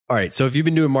All right. So if you've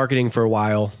been doing marketing for a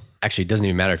while, actually, it doesn't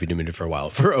even matter if you've been doing it for a while,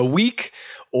 for a week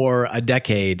or a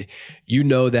decade, you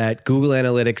know that Google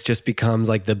Analytics just becomes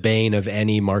like the bane of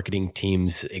any marketing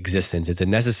team's existence. It's a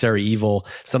necessary evil.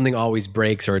 Something always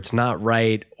breaks, or it's not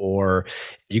right, or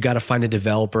you got to find a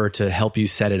developer to help you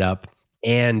set it up.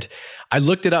 And I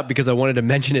looked it up because I wanted to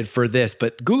mention it for this,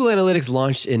 but Google Analytics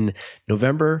launched in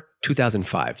November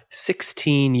 2005,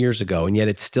 16 years ago, and yet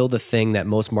it's still the thing that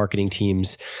most marketing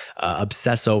teams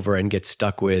obsess over and get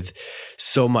stuck with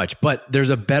so much. But there's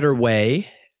a better way,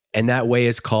 and that way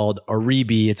is called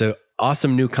Aribi. It's an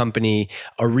awesome new company,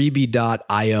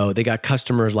 Aribi.io. They got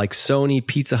customers like Sony,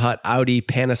 Pizza Hut, Audi,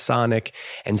 Panasonic,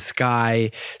 and Sky.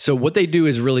 So what they do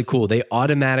is really cool. They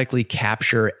automatically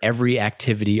capture every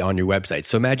activity on your website.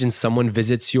 So imagine someone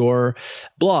visits your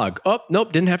blog. Oh,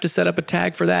 nope, didn't have to set up a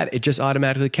tag for that. It just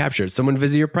automatically captures. Someone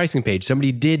visited your pricing page.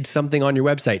 Somebody did something on your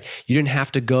website. You didn't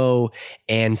have to go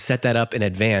and set that up in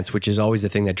advance, which is always the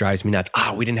thing that drives me nuts.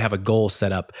 We didn't have a goal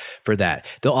set up for that.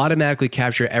 They'll automatically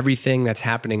capture everything that's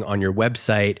happening on your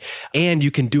website, and you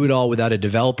can do it all without a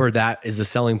developer. That is the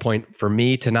selling point for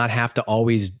me, to not have to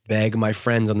always beg my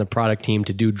friends on the product team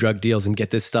to do drug deals and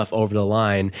get this stuff over the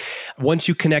line. Once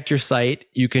you connect your site,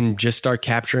 you can just start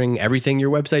capturing everything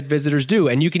your website visitors do.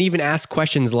 And you can even ask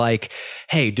questions like,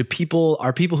 hey,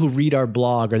 are people who read our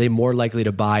blog, are they more likely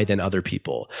to buy than other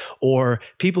people? Or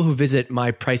people who visit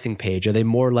my pricing page, are they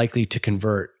more likely to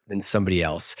convert than somebody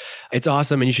else? It's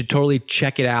awesome, and you should totally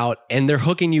check it out. And they're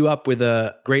hooking you up with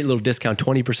a great little discount,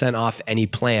 20% off any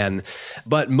plan.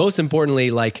 But most importantly,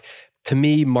 to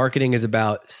me, marketing is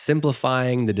about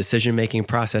simplifying the decision-making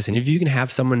process. And if you can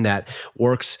have someone that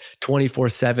works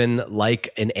 24/7 like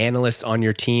an analyst on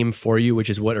your team for you, which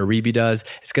is what Aribi does,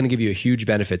 it's going to give you a huge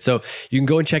benefit. So you can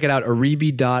go and check it out,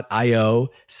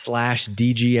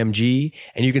 aribi.io/DGMG,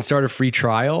 and you can start a free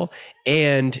trial.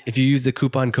 And if you use the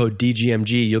coupon code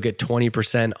DGMG, you'll get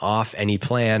 20% off any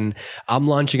plan. I'm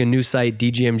launching a new site,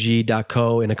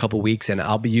 dgmg.co, in a couple weeks, and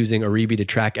I'll be using Aribi to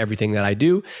track everything that I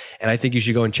do. And I think you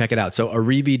should go and check it out. So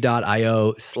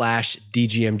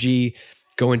aribi.io/DGMG,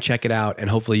 go and check it out,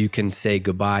 and hopefully you can say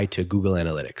goodbye to Google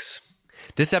Analytics.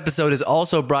 This episode is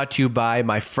also brought to you by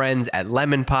my friends at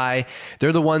Lemon Pie.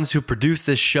 They're the ones who produce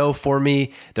this show for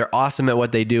me. They're awesome at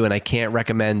what they do, and I can't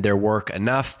recommend their work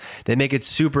enough. They make it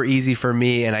super easy for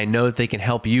me, and I know that they can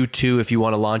help you too if you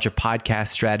want to launch a podcast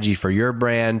strategy for your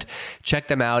brand. Check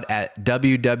them out at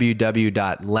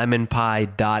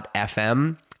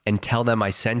www.lemonpie.fm and tell them I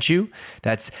sent you.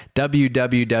 That's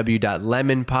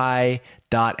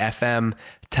www.lemonpie.fm.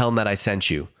 Tell them that I sent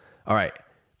you. All right,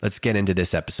 let's get into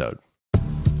this episode.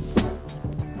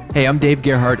 Hey, I'm Dave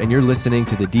Gerhardt, and you're listening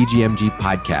to the DGMG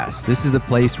podcast. This is the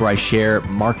place where I share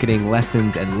marketing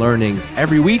lessons and learnings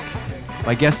every week.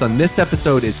 My guest on this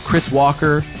episode is Chris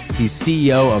Walker. He's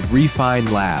CEO of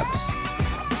Refine Labs.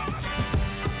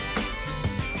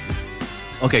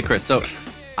 Okay, Chris. So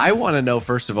I want to know,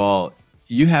 first of all,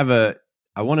 I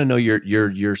want to know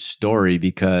your story,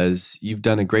 because you've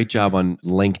done a great job on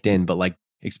LinkedIn, but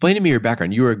explain to me your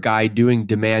background. You were a guy doing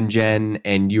demand gen,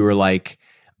 and you were like,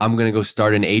 I'm going to go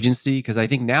start an agency? Because I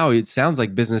think now it sounds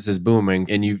like business is booming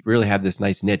and you really have this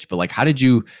nice niche, but how did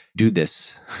you do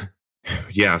this?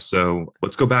 Yeah. So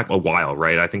let's go back a while,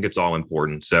 right? I think it's all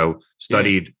important. So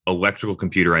studied electrical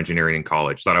computer engineering in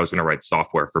college, thought I was going to write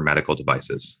software for medical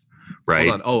devices, right?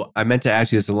 Hold on. Oh, I meant to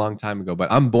ask you this a long time ago,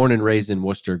 but I'm born and raised in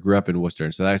Worcester, grew up in Worcester.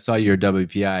 And so I saw your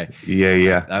WPI.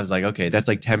 Yeah. I was like, okay, that's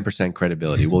 10%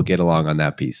 credibility. We'll get along on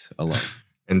that piece alone.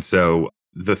 And so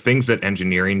the things that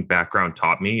engineering background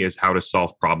taught me is how to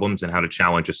solve problems and how to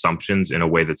challenge assumptions in a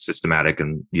way that's systematic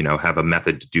and, have a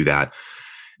method to do that.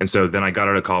 And so then I got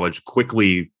out of college,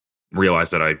 quickly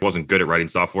realized that I wasn't good at writing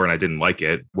software and I didn't like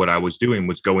it. What I was doing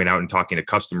was going out and talking to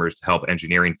customers to help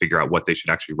engineering figure out what they should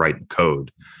actually write in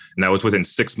code. And that was within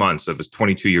 6 months. I was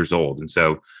 22 years old. And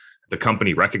so the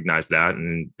company recognized that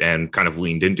and kind of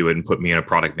leaned into it and put me in a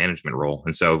product management role.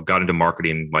 And so got into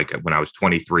marketing when I was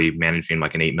 23, managing an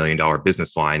 $8 million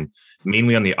business line,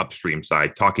 mainly on the upstream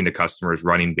side, talking to customers,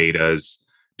 running betas,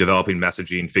 developing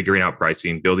messaging, figuring out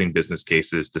pricing, building business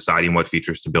cases, deciding what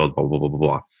features to build, blah, blah, blah, blah,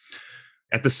 blah.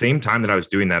 At the same time that I was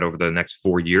doing that over the next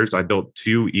 4 years, I built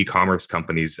 2 e-commerce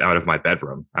companies out of my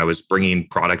bedroom. I was bringing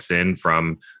products in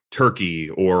from Turkey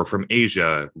or from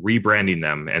Asia, rebranding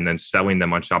them, and then selling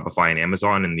them on Shopify and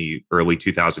Amazon in the early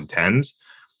 2010s.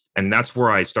 And that's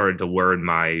where I started to learn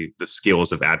the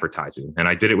skills of advertising. And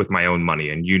I did it with my own money.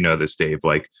 And you know this, Dave,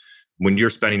 when you're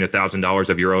spending $1,000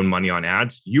 of your own money on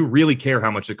ads, you really care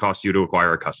how much it costs you to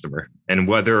acquire a customer and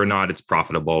whether or not it's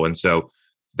profitable. And so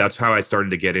that's how I started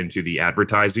to get into the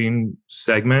advertising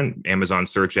segment, Amazon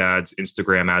search ads,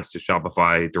 Instagram ads to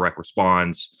Shopify, direct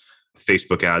response,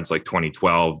 Facebook ads like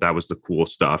 2012. That was the cool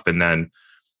stuff. And then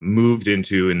moved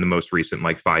into, in the most recent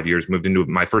like 5 years, moved into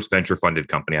my first venture funded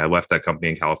company. I left that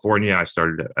company in California. I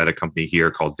started at a company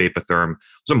here called Vapotherm. I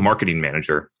was a marketing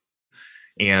manager.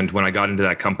 And when I got into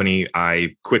that company,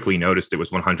 I quickly noticed it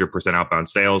was 100% outbound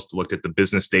sales. Looked at the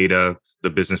business data. The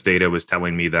business data was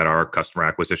telling me that our customer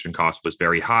acquisition cost was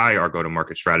very high. Our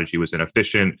go-to-market strategy was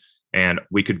inefficient. And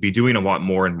we could be doing a lot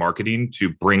more in marketing to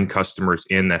bring customers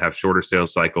in that have shorter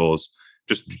sales cycles,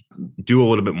 just do a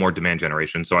little bit more demand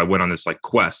generation. So I went on this like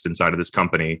quest inside of this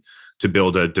company to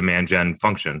build a demand gen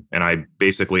function. And I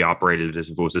basically operated as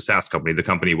if it was a SaaS company. The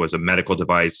company was a medical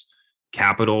device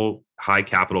high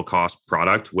capital cost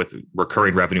product with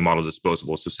recurring revenue model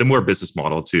disposable. So similar business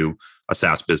model to a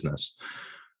SaaS business.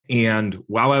 And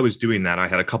while I was doing that, I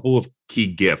had a couple of key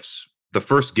gifts. The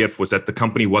first gift was that the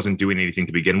company wasn't doing anything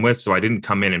to begin with. So I didn't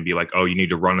come in and be like, oh, you need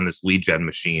to run on this lead gen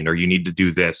machine, or you need to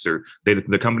do this, or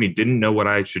the company didn't know what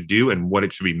I should do and what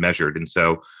it should be measured. And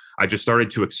so I just started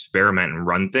to experiment and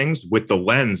run things with the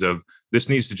lens of this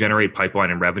needs to generate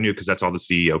pipeline and revenue because that's all the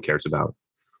CEO cares about.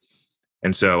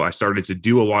 And so I started to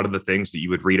do a lot of the things that you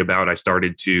would read about. I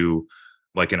started to,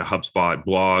 like in a HubSpot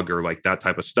blog or like that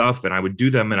type of stuff, and I would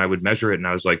do them and I would measure it. And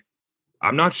I was like,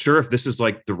 I'm not sure if this is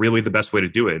like really the best way to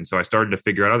do it. And so I started to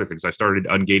figure out other things. I started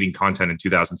ungating content in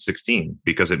 2016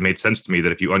 because it made sense to me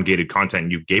that if you ungated content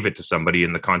and you gave it to somebody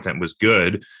and the content was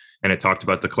good and it talked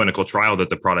about the clinical trial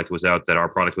that the product was out, that our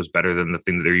product was better than the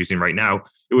thing that they're using right now,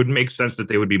 it would make sense that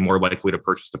they would be more likely to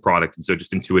purchase the product. And so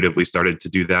just intuitively started to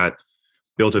do that.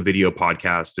 Built a video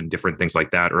podcast and different things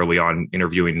like that early on,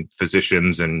 interviewing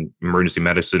physicians and emergency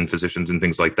medicine physicians and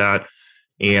things like that.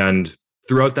 And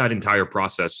throughout that entire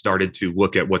process, started to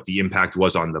look at what the impact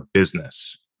was on the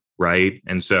business, right?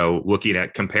 And so looking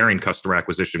at comparing customer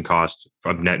acquisition cost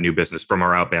from net new business from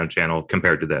our outbound channel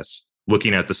compared to this,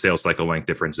 looking at the sales cycle length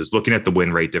differences, looking at the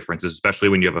win rate differences, especially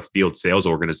when you have a field sales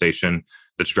organization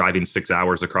that's driving 6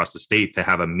 hours across the state to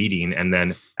have a meeting. And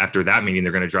then after that meeting,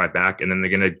 they're going to drive back and then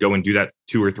they're going to go and do that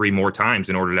 2 or 3 more times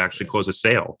in order to actually close a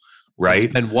sale, right?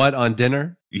 Spend what on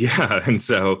dinner? Yeah. And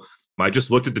so I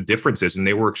just looked at the differences and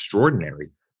they were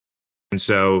extraordinary. And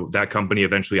so that company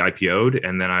eventually IPO'd.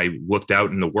 And then I looked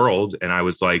out in the world and I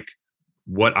was like,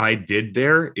 what I did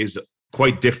there is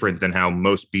quite different than how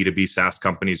most B2B SaaS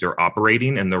companies are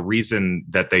operating. And the reason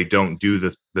that they don't do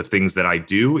the things that I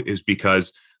do is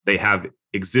because they have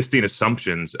existing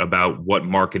assumptions about what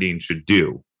marketing should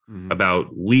do, about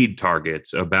lead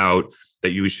targets, about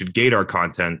that you should gate our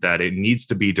content, that it needs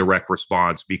to be direct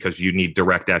response because you need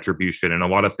direct attribution, and a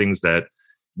lot of things that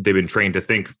they've been trained to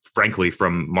think, frankly,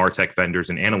 from MarTech vendors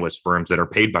and analyst firms that are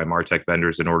paid by MarTech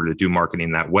vendors in order to do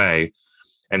marketing that way.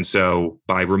 And so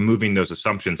by removing those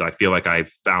assumptions, I feel like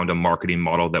I've found a marketing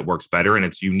model that works better, and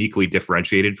it's uniquely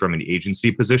differentiated from an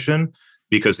agency position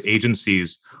because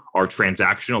agencies are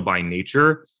transactional by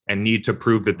nature and need to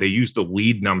prove that they use the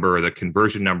lead number or the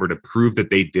conversion number to prove that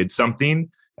they did something,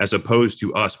 as opposed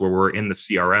to us where we're in the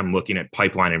CRM looking at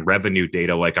pipeline and revenue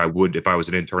data like I would if I was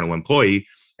an internal employee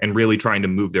and really trying to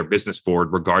move their business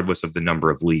forward regardless of the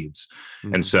number of leads.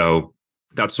 And so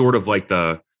that's sort of like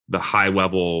the high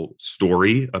level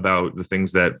story about the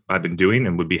things that I've been doing,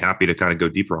 and would be happy to kind of go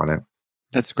deeper on it.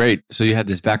 That's great. So you had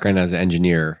this background as an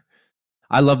engineer.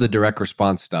 I love the direct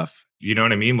response stuff. You know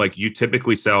what I mean? Like you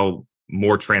typically sell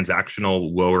more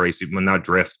transactional, lower AC, well, not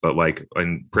drift, but like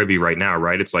in Privy right now,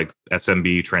 right? It's like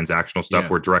SMB transactional stuff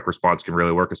where direct response can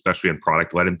really work, especially in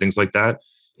product led and things like that.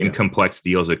 In complex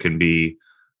deals, it can be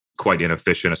quite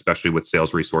inefficient, especially with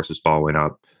sales resources following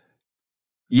up.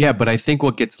 Yeah, but I think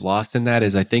what gets lost in that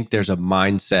is I think there's a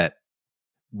mindset.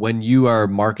 When you are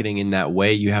marketing in that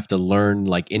way, you have to learn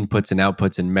like inputs and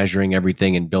outputs and measuring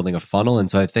everything and building a funnel. And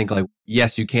so I think like,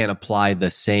 yes, you can't apply the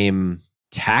same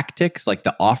tactics. Like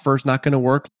the offer is not going to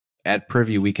work. At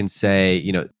Privy, we can say,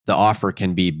 you know, the offer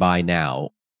can be buy now.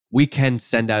 We can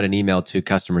send out an email to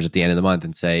customers at the end of the month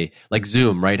and say, like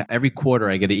Zoom, right? Every quarter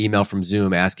I get an email from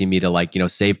Zoom asking me to like, you know,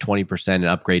 save 20% and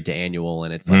upgrade to annual.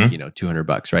 And it's like, you know,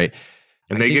 $200, right?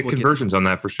 And they get conversions on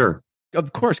that for sure.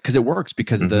 Of course, because it works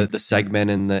because of the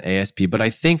segment and the ASP. But I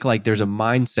think like there's a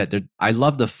mindset there. I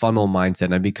love the funnel mindset.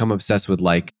 And I've become obsessed with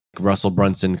like Russell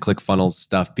Brunson, ClickFunnels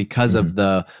stuff because of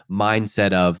the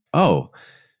mindset of, oh,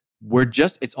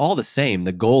 it's all the same.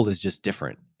 The goal is just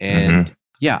different. And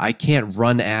yeah, I can't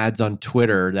run ads on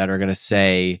Twitter that are going to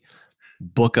say,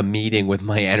 book a meeting with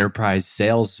my enterprise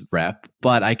sales rep.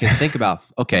 But I can think about,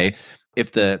 okay,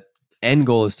 if the end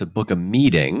goal is to book a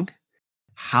meeting,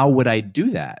 how would I do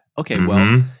that? Okay, well,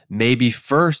 Mm-hmm. maybe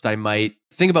first I might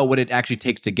think about what it actually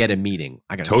takes to get a meeting.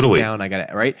 I got to sit Totally. down, I got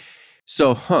to, right?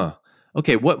 So,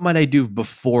 okay, what might I do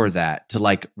before that to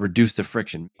like reduce the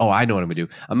friction? Oh, I know what I'm gonna do.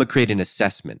 I'm gonna create an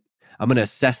assessment. I'm gonna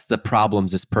assess the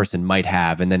problems this person might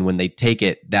have. And then when they take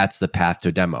it, that's the path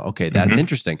to demo. Okay, that's Mm-hmm.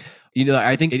 interesting.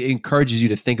 I think it encourages you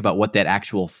to think about what that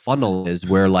actual funnel is,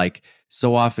 where like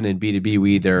so often in B2B,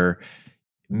 we either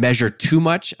measure too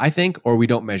much, I think, or we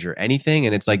don't measure anything.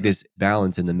 And it's like this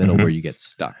balance in the middle Mm-hmm. where you get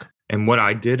stuck. And what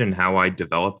I did and how I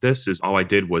developed this is all I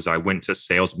did was I went to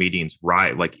sales meetings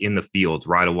right like in the field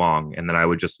right along. And then I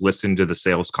would just listen to the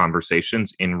sales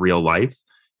conversations in real life.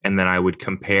 And then I would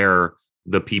compare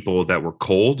the people that were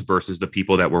cold versus the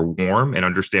people that were warm and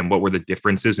understand what were the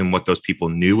differences in what those people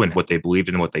knew and what they believed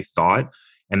and what they thought.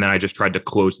 And then I just tried to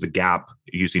close the gap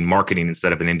using marketing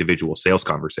instead of an individual sales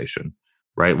conversation,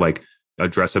 right? Like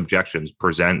address objections,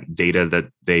 present data that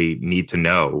they need to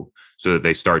know so that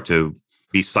they start to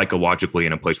be psychologically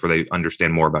in a place where they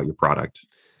understand more about your product.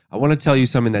 I want to tell you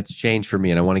something that's changed for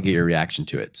me and I want to get your reaction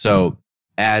to it. So,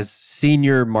 as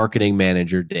senior marketing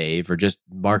manager Dave, or just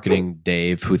marketing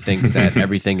Dave, who thinks that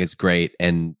everything is great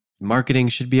and marketing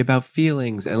should be about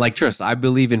feelings, and like trust, I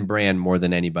believe in brand more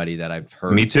than anybody that I've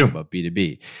heard Me too. about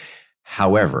B2B.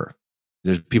 However,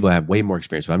 there's people that have way more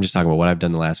experience, but I'm just talking about what I've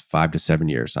done the last 5 to 7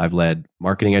 years. I've led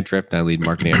marketing at Drift and I lead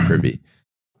marketing at Privy.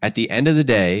 At the end of the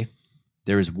day,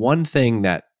 there is one thing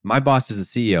that my boss is a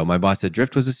CEO. My boss at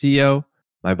Drift was a CEO.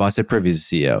 My boss at Privy is a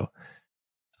CEO.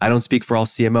 I don't speak for all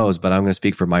CMOs, but I'm going to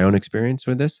speak for my own experience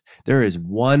with this. There is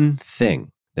one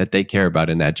thing that they care about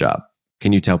in that job.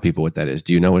 Can you tell people what that is?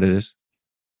 Do you know what it is?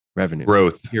 Revenue.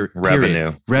 Growth.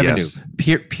 Revenue. Revenue. Yes.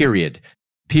 Period.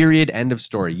 Period. End of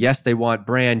story. Yes, they want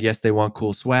brand. Yes, they want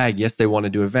cool swag. Yes, they want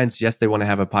to do events. Yes, they want to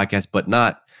have a podcast, but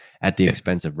not at the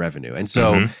expense of revenue. And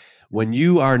so when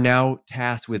you are now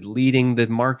tasked with leading the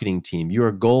marketing team, you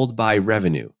are goaled by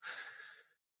revenue.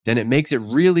 Then it makes it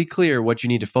really clear what you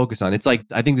need to focus on. It's like,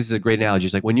 I think this is a great analogy.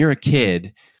 It's like when you're a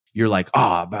kid, you're like,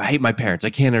 oh, but I hate my parents.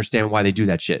 I can't understand why they do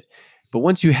that shit. But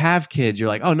once you have kids, you're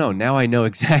like, oh no, now I know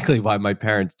exactly why my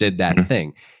parents did that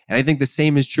thing. And I think the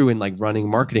same is true in like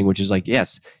running marketing, which is like,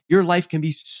 yes, your life can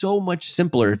be so much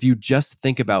simpler if you just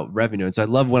think about revenue. And so I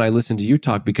love when I listen to you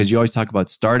talk, because you always talk about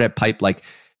start at pipe, like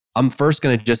I'm going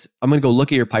to go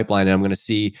look at your pipeline and I'm going to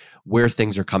see where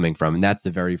things are coming from. And that's the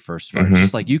very first part.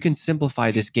 Just like you can simplify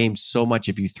this game so much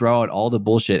if you throw out all the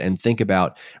bullshit and think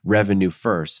about revenue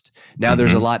first. Now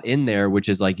there's a lot in there, which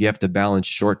is like you have to balance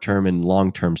short-term and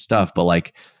long-term stuff. But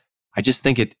like, I just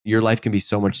think your life can be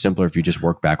so much simpler if you just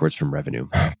work backwards from revenue.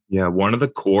 Yeah. One of the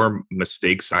core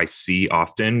mistakes I see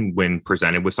often when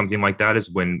presented with something like that is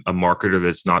when a marketer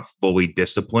that's not fully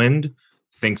disciplined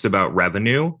thinks about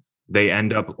revenue, they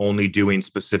end up only doing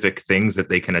specific things that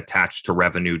they can attach to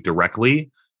revenue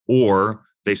directly, or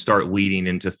they start leading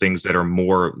into things that are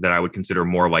more, that I would consider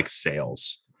more like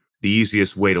sales. The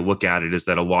easiest way to look at it is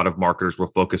that a lot of marketers will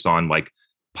focus on like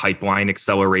pipeline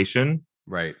acceleration.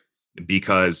 Right.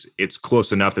 Because it's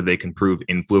close enough that they can prove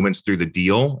influence through the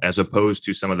deal, as opposed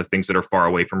to some of the things that are far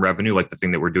away from revenue, like the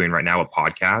thing that we're doing right now, a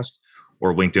podcast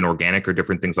or LinkedIn organic or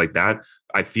different things like that.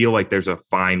 I feel like there's a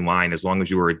fine line. As long as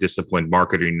you are a disciplined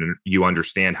marketer and you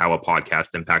understand how a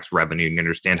podcast impacts revenue and you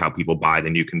understand how people buy,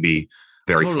 then you can be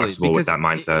very flexible with that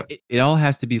mindset. It all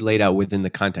has to be laid out within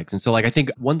the context. And so like, I think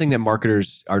one thing that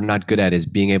marketers are not good at is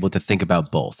being able to think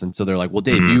about both. And so they're like, well,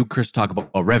 Dave, you, Chris, talk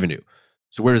about revenue.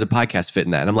 So where does a podcast fit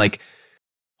in that? And I'm like,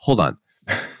 hold on.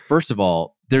 First of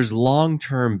all, there's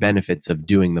long-term benefits of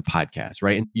doing the podcast,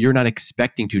 right? And you're not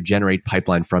expecting to generate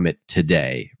pipeline from it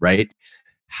today, right?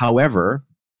 However,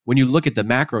 when you look at the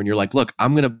macro and you're like, look,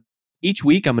 each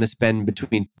week I'm going to spend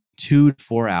between 2 to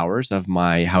 4 hours of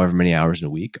my however many hours in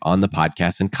a week on the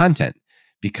podcast and content,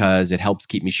 because it helps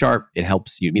keep me sharp. It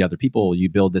helps you meet other people. You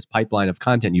build this pipeline of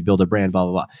content, you build a brand, blah,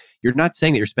 blah, blah. You're not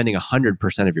saying that you're spending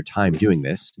 100% of your time doing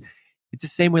this. It's the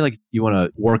same way like you want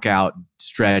to work out,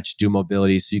 stretch, do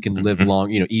mobility so you can live long,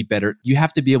 eat better. You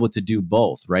have to be able to do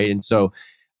both, right? And so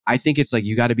I think it's like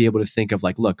you got to be able to think of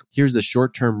like, look, here's the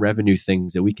short-term revenue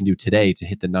things that we can do today to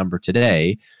hit the number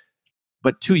today.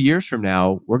 But 2 years from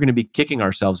now, we're going to be kicking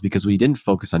ourselves because we didn't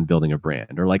focus on building a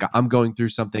brand. Or like I'm going through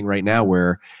something right now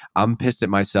where I'm pissed at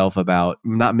myself about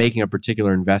not making a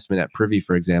particular investment at Privy,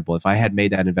 for example. If I had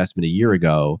made that investment a year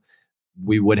ago,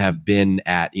 we would have been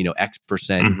at,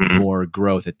 X% more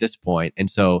growth at this point. And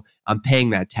so I'm paying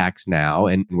that tax now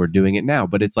and we're doing it now.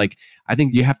 But it's like, I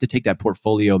think you have to take that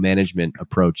portfolio management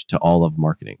approach to all of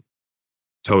marketing.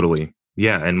 Totally.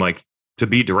 Yeah. And like, to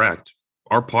be direct,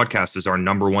 our podcast is our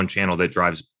number one channel that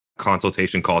drives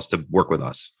consultation calls to work with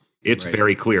us. It's Right.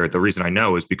 very clear. The reason I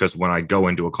know is because when I go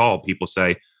into a call, people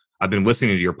say, I've been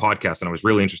listening to your podcast and I was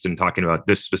really interested in talking about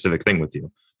this specific thing with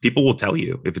you. People will tell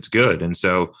you if it's good. And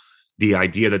so the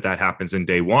idea that that happens in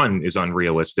day one is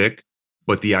unrealistic,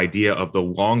 but the idea of the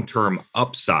long-term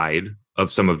upside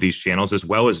of some of these channels, as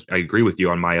well as I agree with you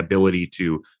on my ability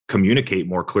to communicate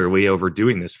more clearly over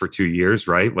doing this for 2 years,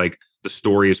 right? Like the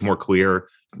story is more clear.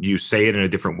 You say it in a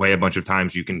different way a bunch of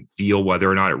times. You can feel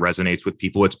whether or not it resonates with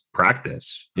people. It's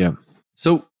practice. Yeah.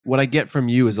 So what I get from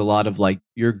you is a lot of like,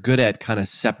 you're good at kind of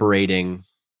separating.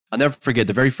 I'll never forget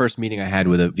the very first meeting I had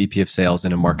with a VP of sales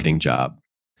in a marketing job.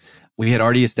 We had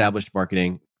already established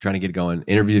marketing, trying to get going,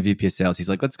 interview the VP of sales. He's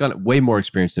like, let's go, way more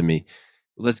experience than me.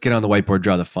 Let's get on the whiteboard,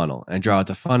 draw the funnel, and draw out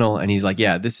the funnel. And he's like,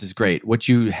 yeah, this is great. What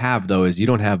you have though is you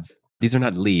don't have, these are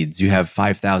not leads. You have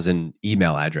 5,000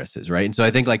 email addresses, right? And so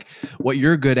I think like what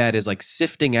you're good at is like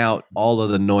sifting out all of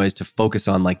the noise to focus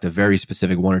on like the very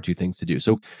specific one or two things to do.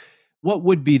 So what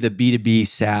would be the B2B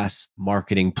SaaS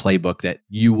marketing playbook that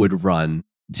you would run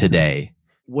today?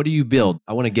 What do you build?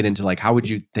 I want to get into like, how would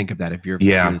you think of that if you're the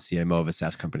CMO of a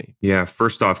SaaS company? Yeah.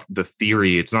 First off, the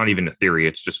theory, it's not even a theory,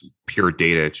 it's just pure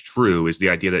data. It's true, is the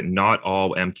idea that not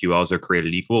all MQLs are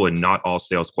created equal and not all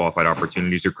sales qualified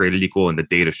opportunities are created equal, and the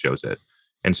data shows it.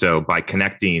 And so by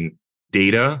connecting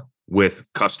data with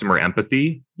customer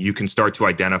empathy, you can start to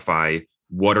identify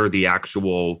what are the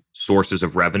actual sources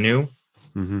of revenue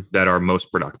that are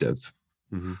most productive.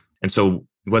 And so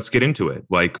let's get into it.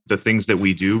 Like the things that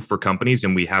we do for companies,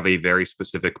 and we have a very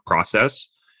specific process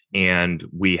and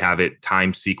we have it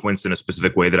time sequenced in a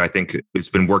specific way that I think it's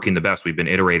been working the best. We've been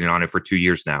iterating on it for 2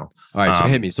 years now. All right. So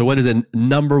hit me. So what is a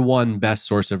number one best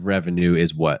source of revenue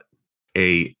is what?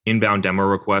 A inbound demo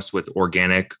request with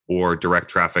organic or direct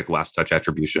traffic last touch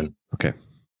attribution. Okay.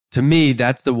 To me,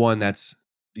 that's the one that's,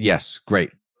 yes,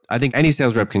 great. I think any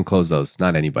sales rep can close those.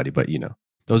 Not anybody, but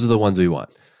those are the ones we want.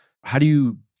 How do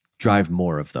you drive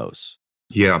more of those?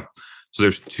 Yeah. So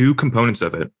there's two components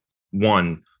of it.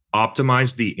 One,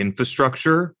 optimize the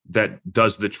infrastructure that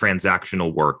does the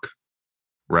transactional work,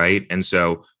 right? And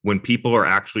so when people are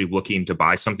actually looking to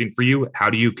buy something for you, how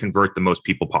do you convert the most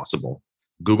people possible?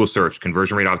 Google search,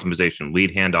 conversion rate optimization,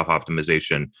 lead handoff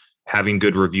optimization, having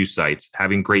good review sites,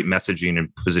 having great messaging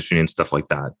and positioning and stuff like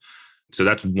that. So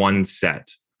that's one set.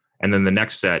 And then the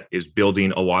next set is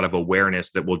building a lot of awareness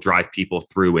that will drive people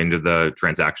through into the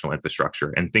transactional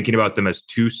infrastructure. And thinking about them as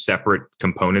two separate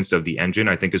components of the engine,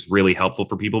 I think is really helpful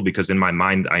for people, because in my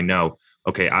mind, I know,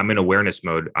 okay, I'm in awareness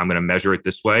mode. I'm going to measure it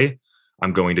this way.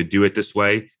 I'm going to do it this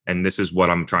way. And this is what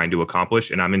I'm trying to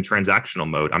accomplish. And I'm in transactional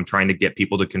mode. I'm trying to get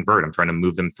people to convert. I'm trying to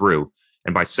move them through.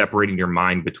 And by separating your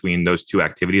mind between those two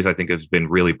activities, I think has been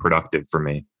really productive for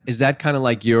me. Is that kind of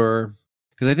like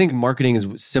because I think marketing is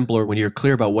simpler when you're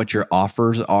clear about what your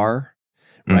offers are,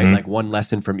 right? Like one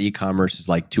lesson from e-commerce is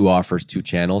like 2 offers, 2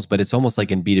 channels, but it's almost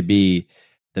like in B2B,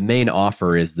 the main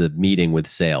offer is the meeting with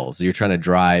sales. You're trying to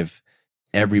drive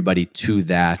everybody to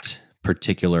that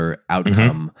particular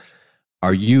outcome.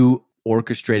 Are you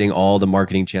orchestrating all the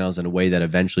marketing channels in a way that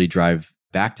eventually drive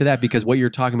back to that? Because what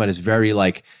you're talking about is very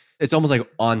like, it's almost like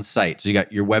on site. So you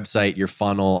got your website, your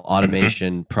funnel,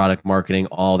 automation, product marketing,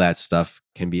 all that stuff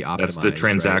can be optimized. That's the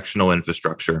transactional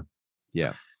infrastructure.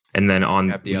 Yeah. And then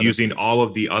on using all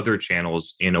of the other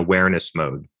channels in awareness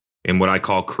mode, in what I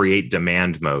call create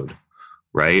demand mode,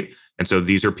 right? And so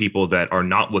these are people that are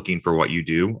not looking for what you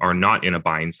do, are not in a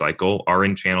buying cycle, are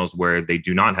in channels where they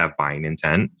do not have buying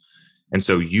intent. And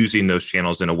so using those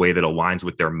channels in a way that aligns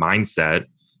with their mindset.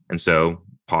 And so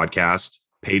podcast,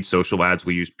 paid social ads,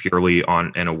 we use purely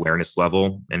on an awareness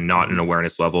level and not an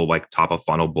awareness level like top of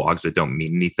funnel blogs that don't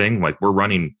mean anything. Like we're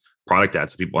running product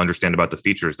ads so people understand about the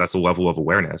features. That's a level of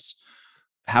awareness.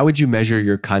 How would you measure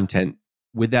your content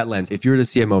with that lens? If you're the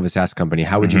CMO of a SaaS company,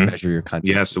 how would you measure your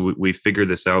content? Yeah, so we figured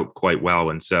this out quite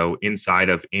well. And so inside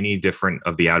of any different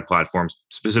of the ad platforms,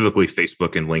 specifically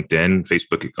Facebook and LinkedIn,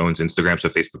 Facebook owns Instagram, so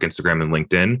Facebook, Instagram, and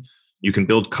LinkedIn, you can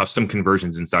build custom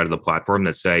conversions inside of the platform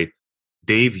that say,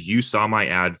 Dave, you saw my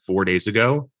ad 4 days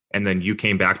ago, and then you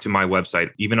came back to my website,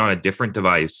 even on a different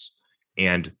device,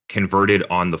 and converted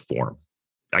on the form.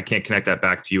 I can't connect that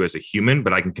back to you as a human,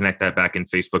 but I can connect that back in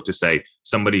Facebook to say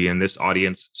somebody in this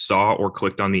audience saw or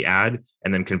clicked on the ad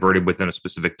and then converted within a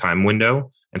specific time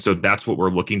window. And so that's what we're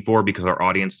looking for, because our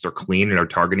audiences are clean and our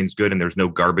targeting is good and there's no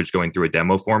garbage going through a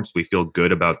demo form. So we feel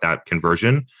good about that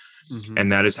conversion.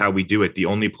 And that is how we do it. The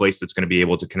only place that's going to be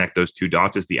able to connect those two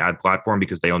dots is the ad platform,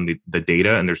 because they own the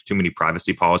data and there's too many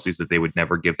privacy policies that they would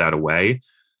never give that away.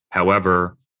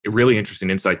 However, a really interesting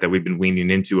insight that we've been leaning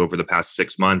into over the past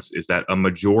 6 months is that a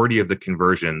majority of the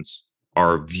conversions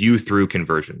are view through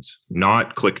conversions,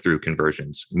 not click through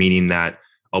conversions, meaning that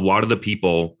a lot of the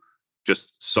people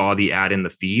just saw the ad in the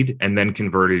feed and then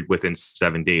converted within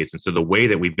 7 days. And so the way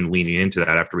that we've been leaning into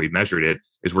that after we measured it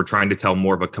is we're trying to tell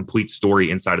more of a complete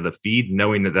story inside of the feed,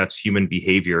 knowing that that's human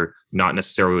behavior, not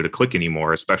necessarily to click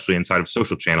anymore, especially inside of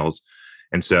social channels.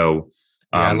 And so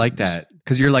yeah, I like that,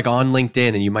 because you're like on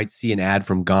LinkedIn and you might see an ad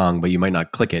from Gong, but you might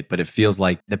not click it, but it feels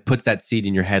like that puts that seed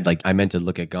in your head. Like, I meant to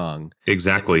look at Gong.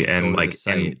 Exactly. And like,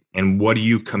 and what do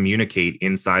you communicate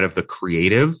inside of the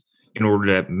creative in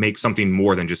order to make something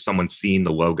more than just someone seeing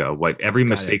the logo? Like every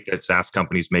mistake that SaaS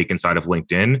companies make inside of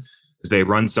LinkedIn is they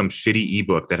run some shitty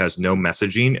ebook that has no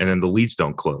messaging and then the leads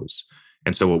don't close.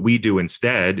 And so what we do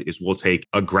instead is we'll take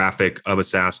a graphic of a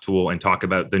SaaS tool and talk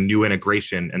about the new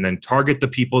integration and then target the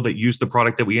people that use the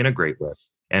product that we integrate with.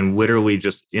 And literally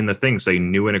just in the thing, say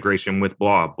new integration with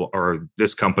blah, or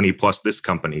this company plus this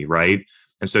company, right?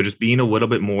 And so just being a little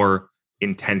bit more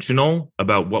intentional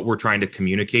about what we're trying to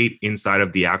communicate inside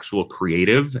of the actual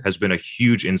creative has been a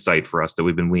huge insight for us that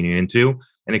we've been leaning into.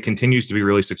 And it continues to be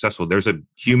really successful. There's a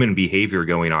human behavior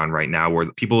going on right now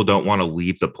where people don't want to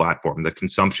leave the platform. The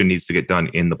consumption needs to get done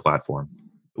in the platform.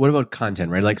 What about content,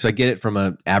 right? Like, so I get it from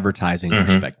an advertising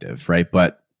perspective, right?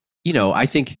 But, you know, I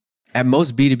think at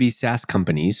most B2B SaaS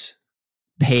companies,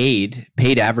 paid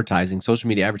advertising, social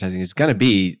media advertising is going to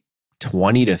be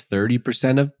 20 to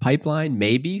 30% of pipeline,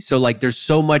 maybe. So like there's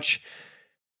so much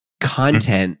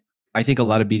content. I think a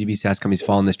lot of B2B SaaS companies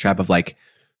fall in this trap of like,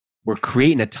 we're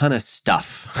creating a ton of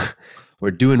stuff. We're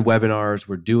doing webinars,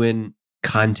 we're doing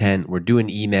content, we're doing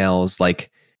emails. Like,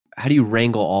 how do you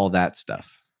wrangle all that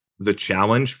stuff? The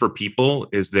challenge for people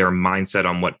is their mindset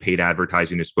on what paid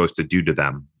advertising is supposed to do to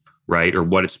them, right? Or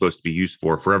what it's supposed to be used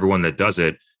for. For everyone that does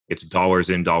it, it's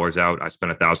dollars in, dollars out. I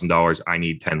spent $1,000. I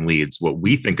need 10 leads. What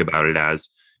we think about it as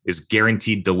is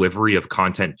guaranteed delivery of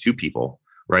content to people,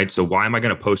 right? So why am I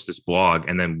going to post this blog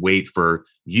and then wait for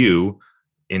you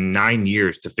in 9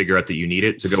 years to figure out that you need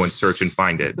it to go and search and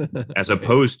find it? As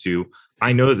opposed to,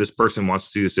 I know that this person wants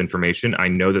to see this information. I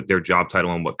know that their job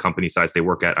title and what company size they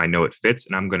work at, I know it fits,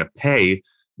 and I'm going to pay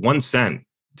 1 cent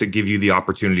to give you the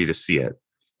opportunity to see it.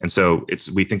 And so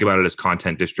we think about it as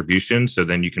content distribution. So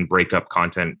then you can break up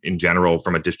content in general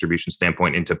from a distribution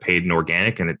standpoint into paid and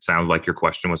organic. And it sounded like your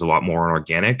question was a lot more on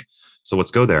organic. So let's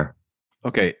go there.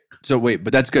 Okay. So wait,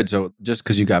 but that's good. So just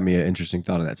because you got me an interesting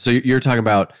thought on that. So you're talking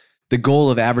about the goal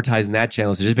of advertising that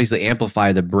channel is to just basically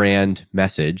amplify the brand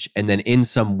message. And then in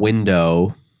some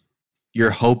window, you're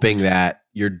hoping that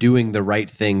you're doing the right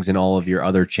things in all of your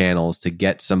other channels to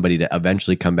get somebody to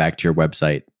eventually come back to your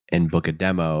website and book a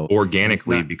demo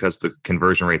organically, because the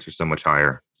conversion rates are so much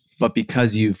higher. But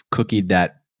because you've cookied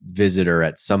that visitor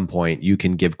at some point, you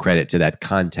can give credit to that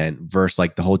content versus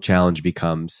like the whole challenge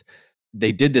becomes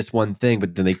they did this one thing,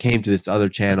 but then they came to this other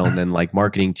channel and then like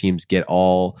marketing teams are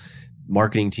all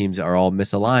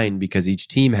misaligned because each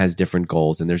team has different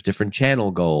goals and there's different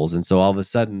channel goals. And so all of a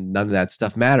sudden, none of that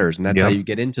stuff matters. And that's how you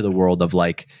get into the world of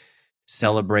like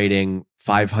celebrating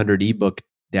 500 ebook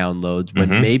downloads when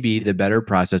maybe the better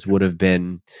process would have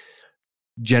been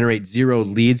generate 0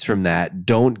 leads from that,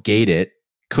 don't gate it,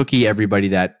 cookie everybody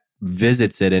that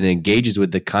visits it and engages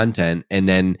with the content, and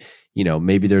then, you know,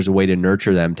 maybe there's a way to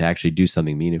nurture them to actually do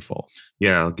something meaningful.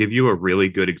 Yeah, I'll give you a really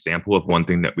good example of one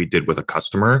thing that we did with a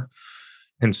customer.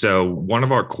 And so one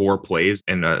of our core plays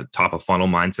in a top of funnel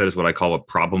mindset is what I call a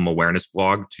problem awareness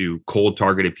blog to cold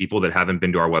targeted people that haven't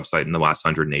been to our website in the last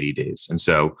 180 days. And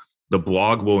so the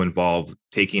blog will involve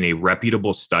taking a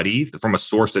reputable study from a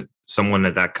source that someone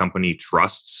at that company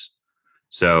trusts.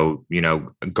 So, you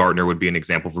know, Gartner would be an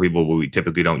example for people, but we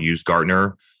typically don't use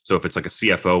Gartner. So if it's like a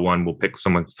CFO one, we'll pick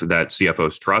someone for that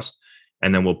CFO's trust.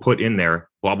 And then we'll put in there,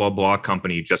 blah, blah, blah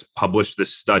company just published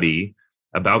this study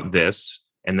about this.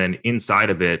 And then inside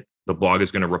of it, the blog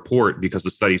is going to report because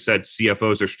the study said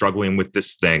CFOs are struggling with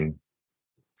this thing.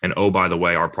 And oh, by the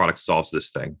way, our product solves this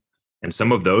thing. And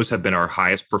some of those have been our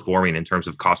highest performing in terms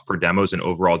of cost per demos and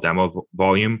overall demo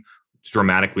volume. It's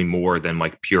dramatically more than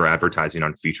like pure advertising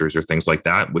on features or things like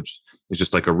that, which is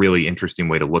just like a really interesting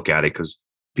way to look at it because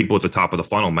people at the top of the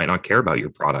funnel might not care about your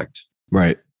product.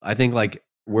 Right. I think like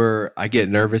I get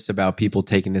nervous about people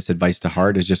taking this advice to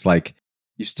heart is just like,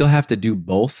 you still have to do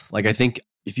both. Like, I think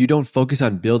if you don't focus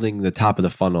on building the top of the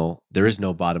funnel, there is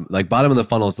no bottom. Like, bottom of the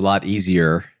funnel is a lot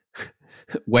easier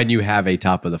when you have a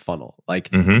top of the funnel.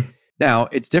 Like, now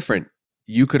it's different.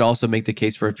 You could also make the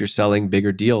case for if you're selling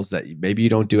bigger deals that maybe you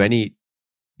don't do any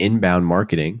inbound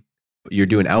marketing, but you're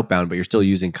doing outbound, but you're still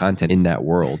using content in that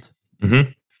world.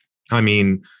 I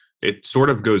mean, it sort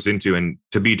of goes into, and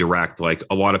to be direct, like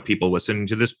a lot of people listening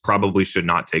to this probably should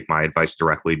not take my advice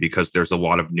directly because there's a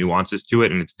lot of nuances to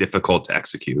it and it's difficult to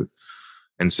execute.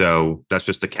 And so that's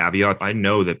just a caveat. I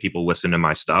know that people listen to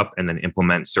my stuff and then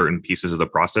implement certain pieces of the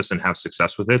process and have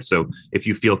success with it. So if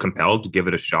you feel compelled, give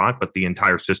it a shot, but the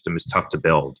entire system is tough to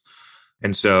build.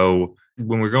 And so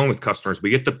when we're going with customers, we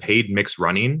get the paid mix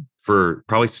running for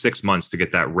probably 6 months to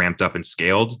get that ramped up and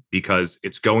scaled because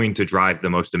it's going to drive the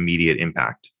most immediate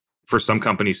impact. For some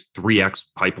companies, 3x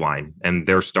pipeline, and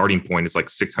their starting point is like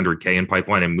 600K in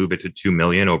pipeline and move it to 2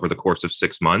 million over the course of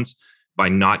 6 months by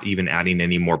not even adding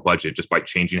any more budget, just by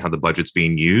changing how the budget's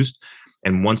being used.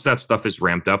 And once that stuff is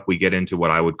ramped up, we get into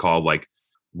what I would call like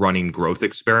running growth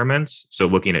experiments. So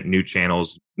looking at new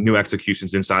channels, new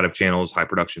executions inside of channels, high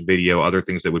production video, other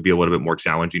things that would be a little bit more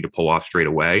challenging to pull off straight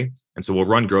away. And so we'll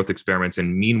run growth experiments.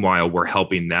 And meanwhile, we're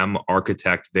helping them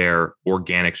architect their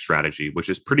organic strategy, which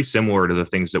is pretty similar to the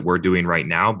things that we're doing right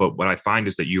now. But what I find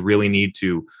is that you really need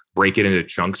to break it into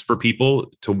chunks for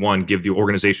people to, one, give the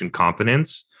organization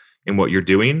confidence in what you're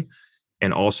doing,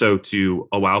 and also to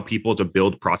allow people to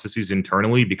build processes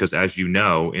internally. Because as you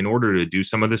know, in order to do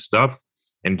some of this stuff,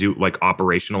 and do like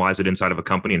operationalize it inside of a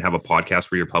company and have a podcast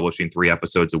where you're publishing 3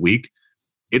 episodes a week,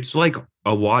 it's like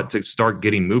a lot to start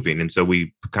getting moving. And so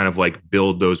we kind of like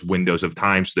build those windows of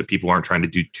time so that people aren't trying to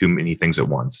do too many things at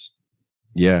once.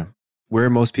 Yeah. Where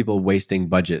are most people wasting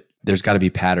budget? There's got to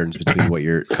be patterns between what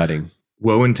you're cutting.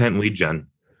 Low intent lead gen.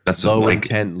 That's low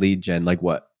intent lead gen. Like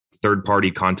what?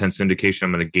 Third-party content syndication.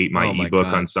 I'm going to gate my ebook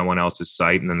on someone else's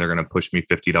site, and then they're going to push me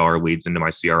 $50 leads into my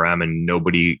CRM, and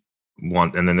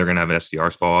and then they're going to have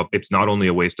SDRs follow up. It's not only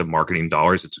a waste of marketing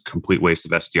dollars, it's a complete waste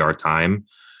of SDR time.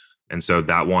 And so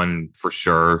that one for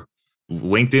sure.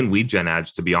 LinkedIn lead gen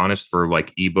ads, to be honest, for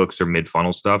like ebooks or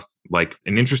mid-funnel stuff, like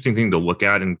an interesting thing to look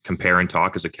at and compare and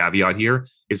talk as a caveat here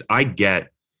is I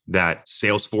get that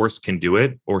Salesforce can do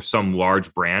it, or some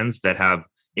large brands that have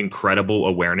incredible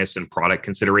awareness and product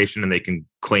consideration, and they can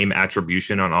claim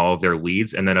attribution on all of their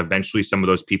leads. And then eventually some of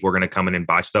those people are going to come in and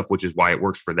buy stuff, which is why it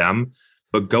works for them.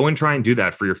 But go and try and do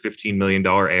that for your $15 million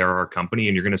ARR company,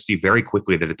 and you're going to see very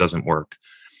quickly that it doesn't work.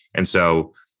 And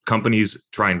so companies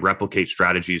try and replicate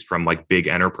strategies from like big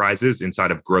enterprises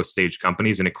inside of growth stage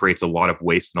companies, and it creates a lot of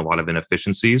waste and a lot of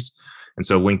inefficiencies. And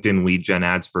so LinkedIn lead gen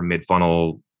ads for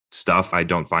mid-funnel stuff, I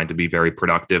don't find to be very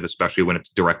productive, especially when it's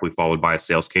directly followed by a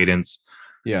sales cadence.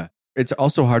 Yeah. It's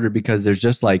also harder because there's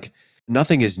just like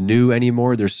nothing is new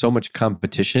anymore. There's so much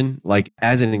competition. Like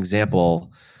as an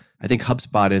example, I think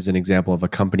HubSpot is an example of a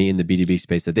company in the B2B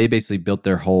space that they basically built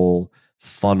their whole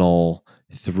funnel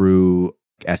through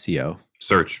SEO.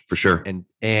 Search, for sure.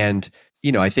 And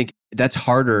you know, I think that's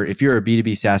harder if you're a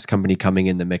B2B SaaS company coming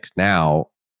in the mix now.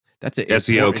 That's an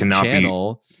SEO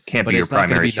can't be your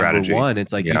primary strategy. One,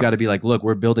 it's like you got to be like, look,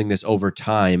 we're building this over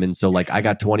time, and so like I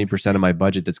got 20% of my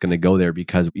budget that's going to go there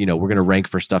because we're going to rank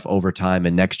for stuff over time,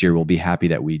 and next year we'll be happy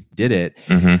that we did it.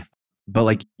 Mm-hmm. But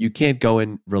like you can't go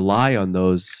and rely on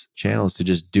those channels to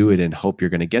just do it and hope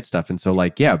you're going to get stuff. And so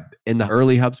like, yeah, in the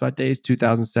early HubSpot days,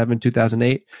 2007,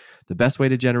 2008, the best way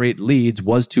to generate leads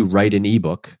was to write an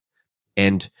ebook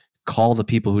and call the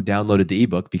people who downloaded the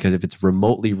ebook, because if it's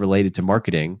remotely related to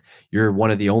marketing, you're one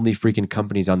of the only freaking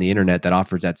companies on the internet that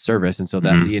offers that service. And so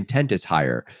that the intent is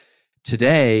higher.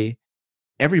 Today,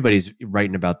 everybody's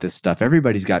writing about this stuff.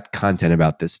 Everybody's got content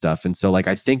about this stuff. And so like,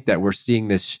 I think that we're seeing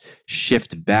this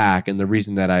shift back. And the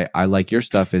reason that I like your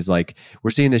stuff is like,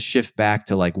 we're seeing this shift back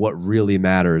to like what really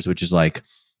matters, which is like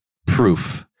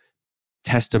proof,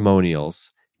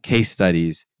 testimonials, case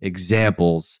studies,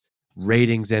 examples,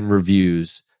 ratings and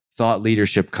reviews, thought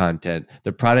leadership content.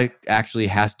 The product actually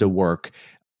has to work.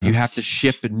 You have to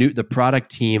shift the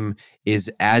product team is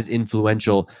as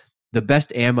influential. The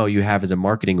best ammo you have as a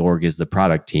marketing org is the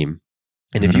product team.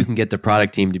 And if you can get the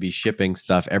product team to be shipping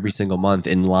stuff every single month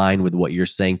in line with what you're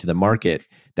saying to the market,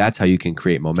 that's how you can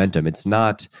create momentum. It's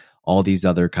not all these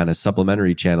other kind of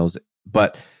supplementary channels.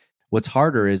 But what's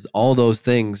harder is all those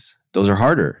things, those are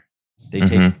harder.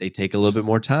 They take a little bit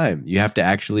more time. You have to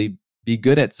actually be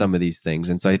good at some of these things.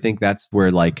 And so I think that's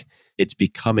where like it's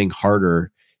becoming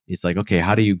harder. It's like, okay,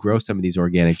 how do you grow some of these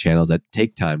organic channels that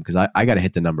take time? Because I got to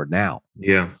hit the number now.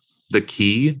 Yeah. The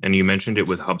key, and you mentioned it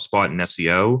with HubSpot and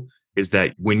SEO, is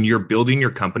that when you're building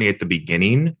your company at the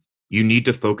beginning, you need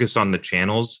to focus on the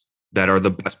channels that are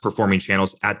the best performing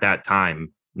channels at that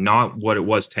time, not what it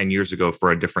was 10 years ago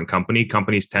for a different company.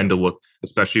 Companies tend to look,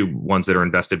 especially ones that are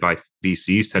invested by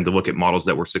VCs, tend to look at models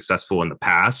that were successful in the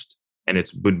past. And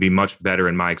it would be much better,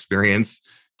 in my experience,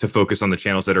 to focus on the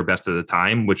channels that are best at the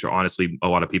time, which are honestly, a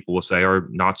lot of people will say are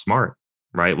not smart,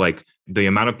 right? Like the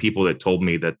amount of people that told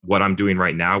me that what I'm doing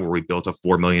right now, where we built a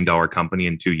 $4 million company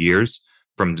in 2 years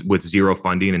with zero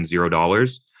funding and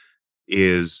 $0,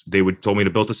 is told me to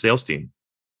build a sales team.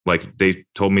 Like they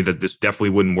told me that this definitely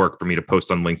wouldn't work for me to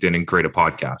post on LinkedIn and create a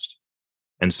podcast.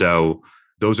 And so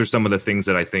those are some of the things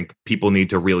that I think people need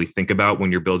to really think about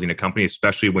when you're building a company,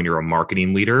 especially when you're a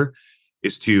marketing leader,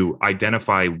 is to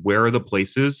identify where are the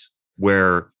places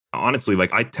where honestly,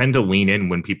 like I tend to lean in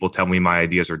when people tell me my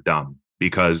ideas are dumb,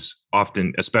 because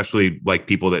often, especially like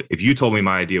people that if you told me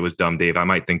my idea was dumb, Dave, I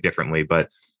might think differently. But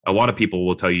a lot of people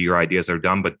will tell you your ideas are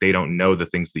dumb, but they don't know the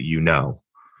things that you know.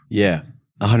 Yeah,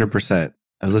 100%.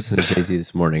 I was listening to Jay-Z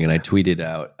this morning and I tweeted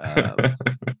out,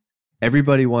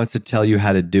 everybody wants to tell you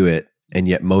how to do it, and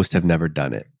yet most have never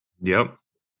done it. Yep.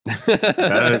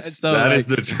 That is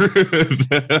the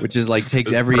truth. Which is like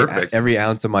takes every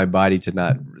ounce of my body to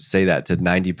not say that to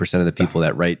 90% of the people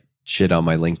that write shit on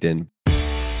my LinkedIn.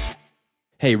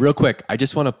 Hey, real quick, I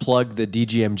just want to plug the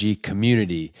DGMG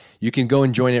community. You can go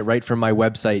and join it right from my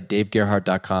website,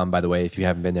 davegerhardt.com. By the way, if you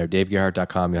haven't been there,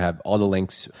 davegerhardt.com, you'll have all the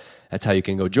links. That's how you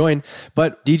can go join.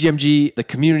 But DGMG, the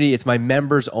community, it's my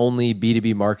members only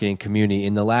B2B marketing community.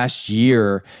 In the last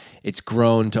year, it's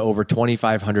grown to over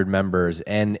 2,500 members.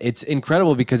 And it's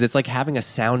incredible because it's like having a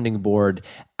sounding board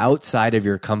outside of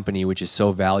your company, which is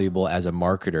so valuable as a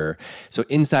marketer. So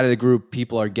inside of the group,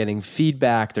 people are getting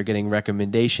feedback. They're getting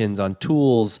recommendations on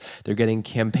tools. They're getting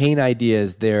campaign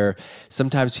ideas.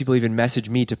 Sometimes people even message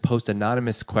me to post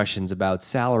anonymous questions about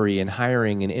salary and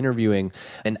hiring and interviewing.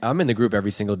 And I'm in the group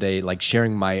every single day, like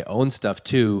sharing my own stuff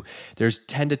too. There's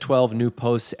 10 to 12 new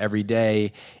posts every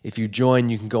day. If you join,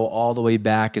 you can go all the way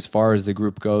back as far as the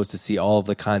group goes to see all of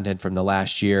the content from the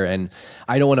last year. And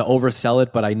I don't want to oversell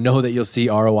it, but I know that you'll see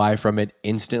ROI from it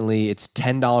instantly. It's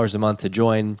 $10 a month to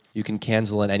join. You can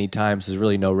cancel at any time, so there's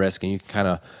really no risk. And you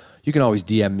can always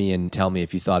DM me and tell me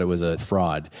if you thought it was a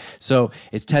fraud. So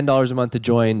it's $10 a month to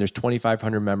join. There's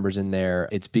 2,500 members in there.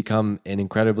 It's become an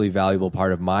incredibly valuable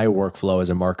part of my workflow as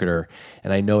a marketer,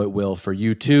 and I know it will for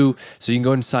you too. So you can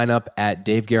go and sign up at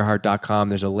davegerhardt.com.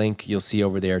 There's a link you'll see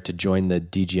over there to join the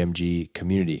DGMG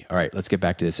community. All right, let's get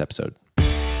back to this episode.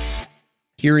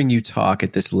 Hearing you talk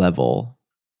at this level,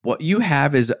 what you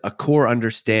have is a core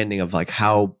understanding of like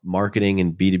how marketing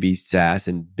and B2B SaaS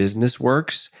and business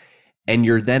works. And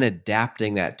you're then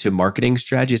adapting that to marketing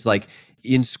strategies. Like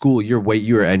in school, you're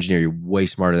an engineer, you're way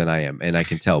smarter than I am, and I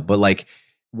can tell. But like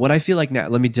what I feel like now,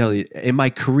 let me tell you, in my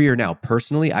career now,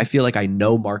 personally, I feel like I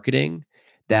know marketing,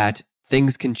 that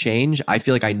things can change. I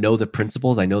feel like I know the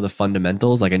principles, I know the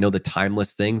fundamentals, like I know the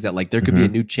timeless things that like there could be a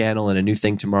new channel and a new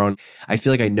thing tomorrow. And I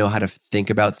feel like I know how to think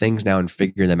about things now and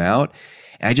figure them out.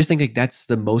 And I just think like that's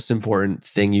the most important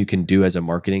thing you can do as a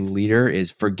marketing leader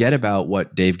is forget about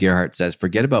what Dave Gerhardt says,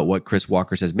 forget about what Chris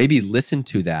Walker says, maybe listen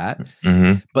to that,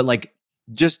 but like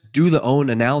just do the own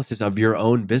analysis of your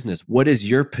own business. What is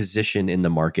your position in the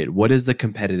market? What is the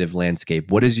competitive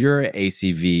landscape? What is your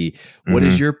ACV? What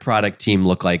does your product team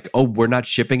look like? Oh, we're not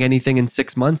shipping anything in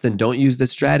 6 months, then don't use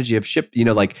this strategy of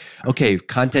like, okay,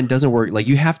 content doesn't work. Like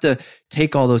you have to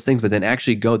take all those things, but then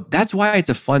actually go. That's why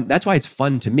it's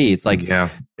fun to me. It's like,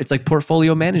 it's like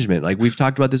portfolio management. Like we've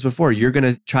talked about this before. You're going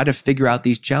to try to figure out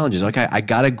these challenges. Like I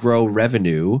got to grow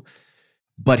revenue,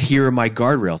 but here are my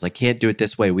guardrails. I can't do it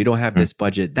this way. We don't have this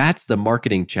budget. That's the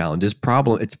marketing challenge. It's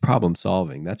problem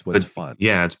solving. That's what's fun.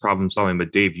 Yeah, it's problem solving.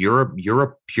 But Dave, you're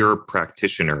a pure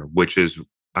practitioner, which is,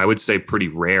 I would say, pretty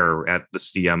rare at the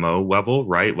CMO level,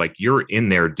 right? Like you're in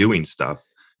there doing stuff.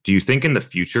 Do you think in the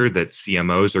future that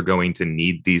CMOs are going to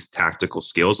need these tactical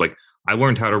skills? Like I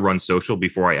learned how to run social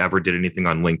before I ever did anything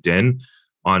on LinkedIn,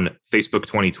 on Facebook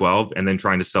 2012, and then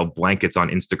trying to sell blankets on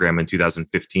Instagram in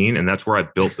 2015. And that's where I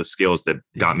built the skills that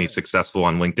got me successful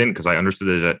on LinkedIn because I understood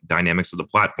the dynamics of the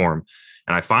platform.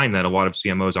 And I find that a lot of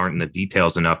CMOs aren't in the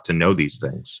details enough to know these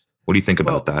things. What do you think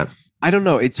about that? I don't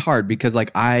know. It's hard because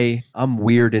like I'm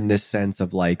weird in this sense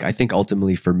of like, I think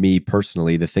ultimately for me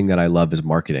personally, the thing that I love is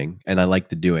marketing and I like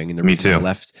the doing. And the reason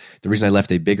I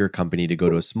left a bigger company to go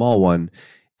to a small one,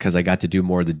 because I got to do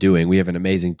more of the doing. We have an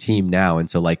amazing team now. And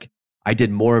so like, I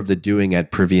did more of the doing at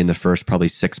Privy in the first probably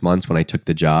 6 months when I took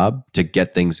the job to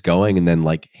get things going and then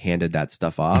like handed that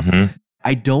stuff off.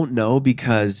 I don't know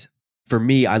because for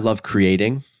me, I love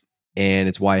creating and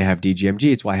it's why I have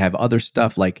DGMG. It's why I have other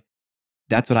stuff. Like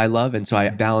that's what I love. And so I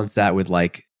balance that with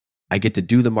like, I get to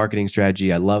do the marketing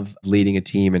strategy. I love leading a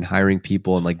team and hiring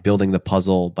people and like building the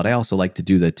puzzle, but I also like to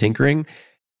do the tinkering.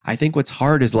 I think what's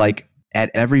hard is like at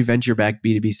every venture-backed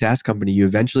B2B SaaS company, you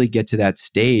eventually get to that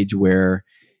stage where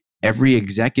every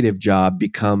executive job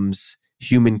becomes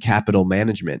human capital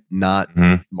management, not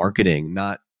marketing,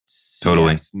 not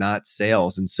CS, not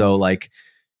sales. And so like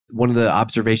one of the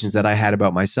observations that I had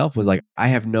about myself was like, I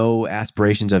have no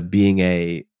aspirations of being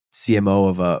a CMO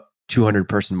of a 200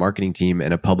 person marketing team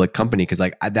and a public company, because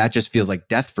like that just feels like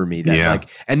death for me. That like,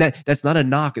 and that's not a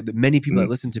knock. Many people that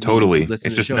listen to me totally. Listen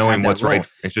it's to just the show knowing what's right.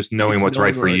 It's just knowing what's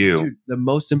right for you. Dude, the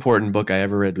most important book I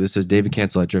ever read, this is David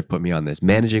Cancel at Drift put me on this,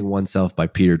 Managing Oneself by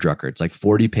Peter Drucker. It's like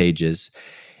 40 pages.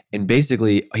 And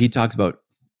basically he talks about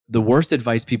the worst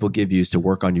advice people give you is to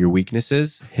work on your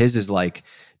weaknesses. His is like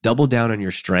double down on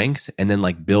your strengths and then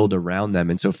like build around them.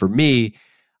 And so for me,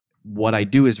 what I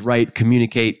do is write,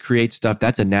 communicate, create stuff.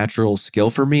 That's a natural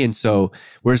skill for me. And so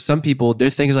whereas some people,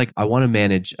 their thing is like, I want to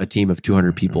manage a team of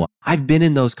 200 people. I've been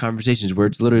in those conversations where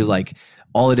it's literally like,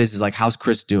 all it is like, how's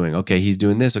Chris doing? Okay, he's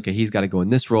doing this. Okay, he's got to go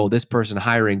in this role. This person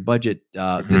hiring, budget,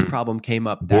 this problem came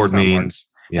up. Board meetings.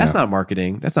 That's not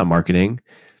marketing. That's not marketing.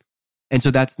 And so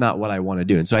that's not what I want to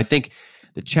do. And so I think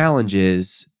the challenge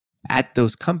is, at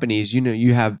those companies,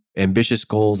 you have ambitious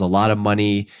goals, a lot of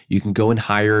money. You can go and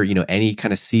hire, any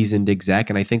kind of seasoned exec.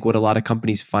 And I think what a lot of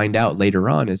companies find out later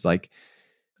on is like,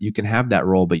 you can have that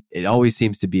role, but it always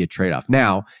seems to be a trade-off.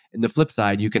 Now, in the flip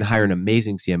side, you can hire an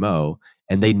amazing CMO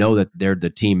and they know that they're the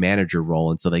team manager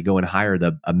role. And so they go and hire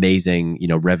the amazing,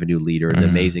 revenue leader, the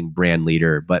amazing brand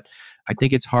leader. But I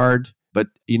think it's hard. But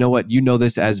you know what?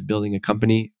 This as building a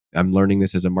company. I'm learning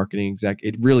this as a marketing exec.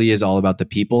 It really is all about the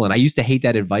people. And I used to hate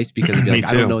that advice because I'd be like,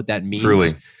 I don't know what that means.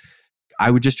 Truly. I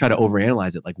would just try to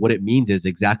overanalyze it. Like what it means is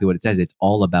exactly what it says. It's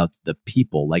all about the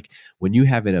people. Like when you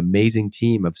have an amazing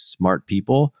team of smart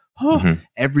people,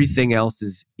 everything else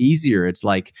is easier. It's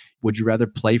like, would you rather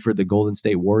play for the Golden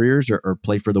State Warriors or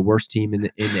play for the worst team in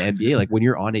the NBA? Like when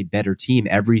you're on a better team,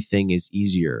 everything is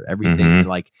easier. Everything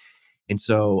like, and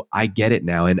so I get it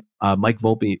now. And Mike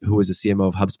Volpe, who was the CMO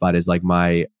of HubSpot, is like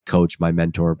my coach, my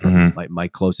mentor, my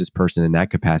closest person in that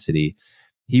capacity.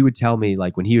 He would tell me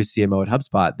like when he was CMO at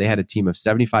HubSpot, they had a team of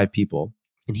 75 people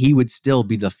and he would still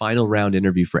be the final round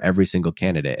interview for every single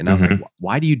candidate. And I was like,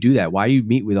 why do you do that? Why do you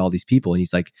meet with all these people? And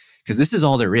he's like, because this is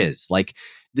all there is. Like,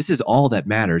 this is all that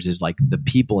matters is like the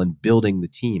people and building the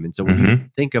team. And so when you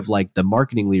think of like the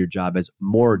marketing leader job as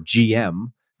more GM,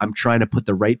 I'm trying to put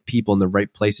the right people in the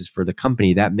right places for the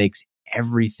company. That makes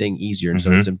everything easier. And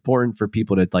so it's important for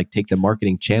people to like take the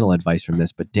marketing channel advice from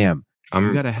this. But damn,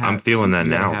 I'm feeling that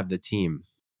now. Have the team.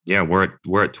 Yeah,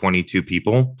 we're at 22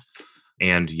 people.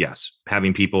 And yes,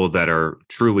 having people that are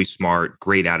truly smart,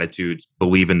 great attitudes,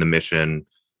 believe in the mission,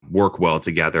 work well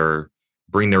together,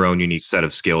 bring their own unique set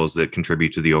of skills that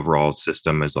contribute to the overall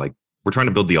system is like, we're trying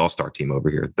to build the all-star team over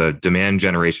here, the demand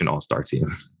generation all-star team.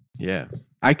 Yeah,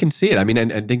 I can see it. I mean,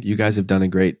 I think you guys have done a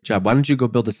great job. Why don't you go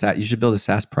build a SaaS? You should build a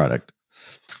SaaS product.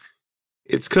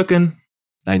 It's cooking.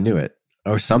 I knew it.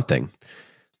 Or something.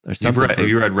 Have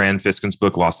you read Rand Fiskin's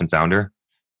book, Lost and Founder?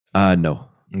 No.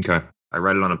 Okay. I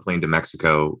read it on a plane to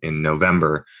Mexico in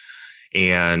November.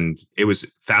 And it was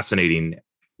fascinating.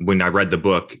 When I read the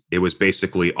book, it was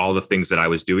basically all the things that I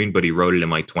was doing, but he wrote it in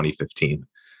like 2015.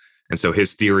 And so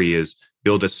his theory is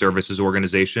build a services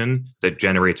organization that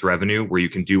generates revenue where you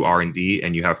can do R&D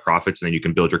and you have profits and then you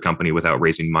can build your company without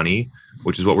raising money,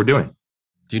 which is what we're doing.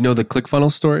 Do you know the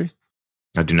ClickFunnels story?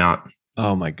 I do not.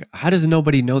 Oh my God. How does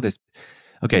nobody know this?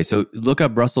 Okay, so look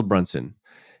up Russell Brunson.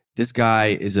 This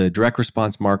guy is a direct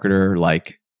response marketer,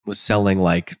 like was selling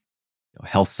like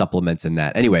health supplements and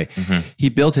that. Anyway, he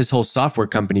built his whole software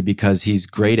company because he's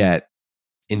great at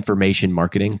information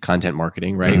marketing, content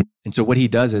marketing, right? And so what he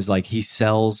does is like he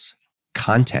sells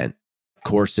content,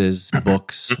 courses,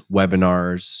 books,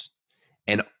 webinars,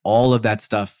 and all of that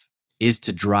stuff is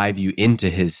to drive you into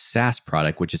his SaaS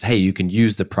product, which is, hey, you can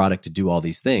use the product to do all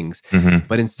these things.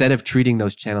 But instead of treating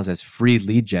those channels as free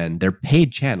lead gen, they're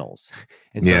paid channels.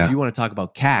 And so if you want to talk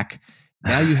about CAC,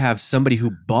 now you have somebody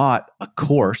who bought a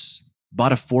course,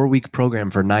 bought a 4-week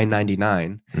program for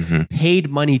 $9.99, paid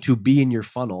money to be in your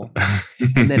funnel,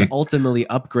 and then ultimately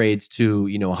upgrades to,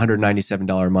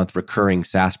 $197 a month recurring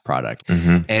SaaS product.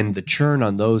 And the churn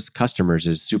on those customers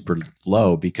is super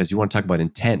low because you want to talk about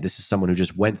intent. This is someone who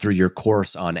just went through your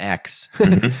course on X.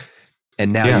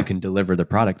 And now you can deliver the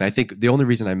product. And I think the only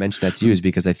reason I mentioned that to you is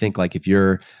because I think like if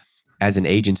you're as an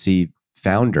agency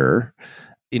founder,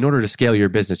 in order to scale your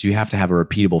business, you have to have a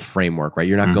repeatable framework, right?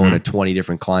 You're not going to 20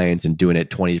 different clients and doing it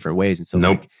 20 different ways. And so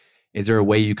like, is there a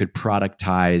way you could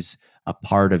productize a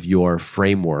part of your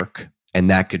framework and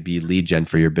that could be lead gen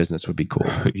for your business would be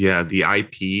cool? Yeah. The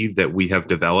IP that we have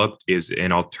developed is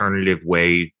an alternative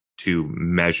way to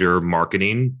measure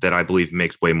marketing that I believe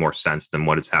makes way more sense than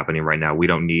what is happening right now. We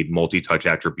don't need multi-touch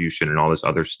attribution and all this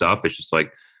other stuff. It's just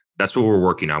like, that's what we're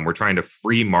working on. We're trying to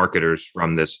free marketers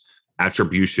from this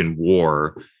attribution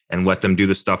war and let them do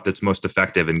the stuff that's most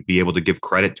effective and be able to give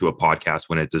credit to a podcast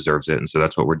when it deserves it. And so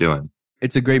that's what we're doing.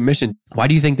 It's a great mission. Why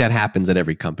do you think that happens at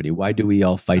every company? Why do we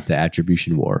all fight the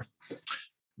attribution war?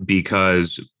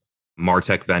 Because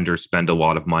MarTech vendors spend a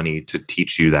lot of money to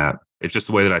teach you that. It's just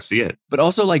the way that I see it. But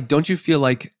also, like, don't you feel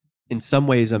like in some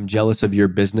ways I'm jealous of your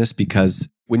business? Because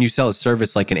when you sell a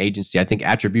service like an agency, I think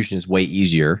attribution is way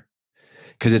easier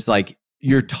because it's like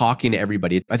you're talking to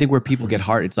everybody. I think where people get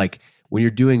hard, it's like when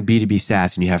you're doing B2B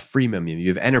SaaS and you have freemium, you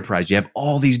have enterprise, you have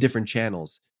all these different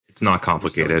channels. It's not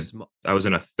complicated. I was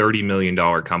in a $30 million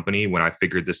company when I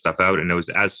figured this stuff out. And it was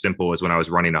as simple as when I was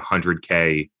running a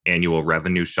 $100K annual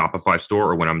revenue Shopify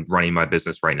store or when I'm running my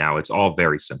business right now. It's all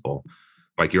very simple.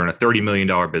 Like you're in a $30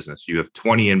 million business. You have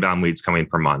 20 inbound leads coming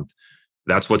per month.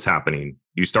 That's what's happening.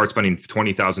 You start spending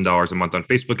 $20,000 a month on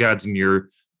Facebook ads and your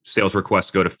sales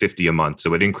requests go to 50 a month.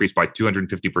 So it increased by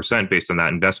 250% based on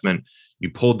that investment.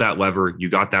 You pulled that lever, you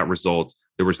got that result.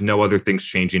 There was no other things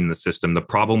changing in the system. The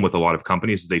problem with a lot of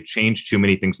companies is they change too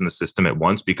many things in the system at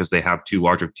once because they have too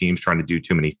large of teams trying to do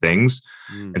too many things.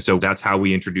 And so that's how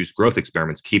we introduce growth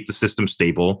experiments. Keep the system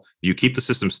stable. If you keep the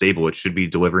system stable, it should be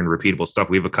delivering repeatable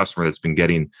stuff. We have a customer that's been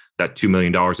getting that $2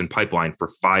 million in pipeline for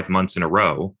 5 months in a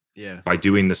row. By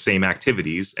doing the same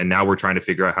activities. And now we're trying to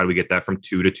figure out how do we get that from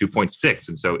 2 to 2.6.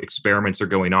 And so experiments are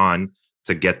going on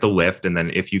to get the lift. And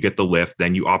then if you get the lift,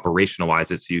 then you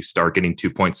operationalize it. So you start getting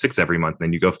 2.6 every month. And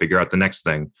then you go figure out the next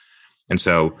thing. And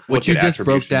so what you just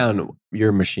broke down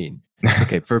your machine.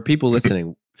 Okay. For people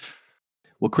listening,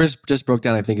 what Chris just broke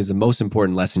down, I think is the most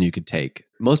important lesson you could take.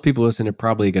 Most people listening are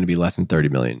probably going to be less than 30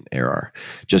 million ARR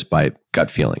just by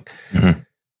gut feeling.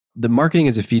 The marketing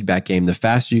is a feedback game. The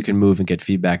faster you can move and get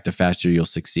feedback, the faster you'll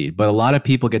succeed. But a lot of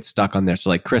people get stuck on there. So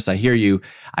like, Chris, I hear you.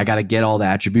 I got to get all the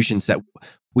attribution set.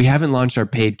 We haven't launched our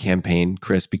paid campaign,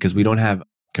 Chris, because we don't have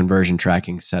conversion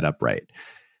tracking set up right.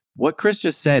 What Chris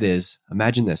just said is,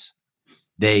 imagine this.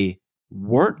 They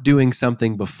weren't doing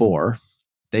something before.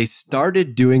 They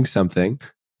started doing something.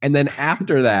 And then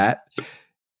after that,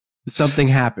 something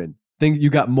happened. You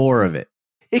got more of it.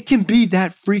 It can be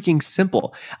that freaking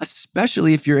simple,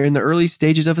 especially if you're in the early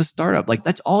stages of a startup. Like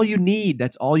that's all you need.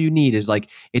 That's all you need is like,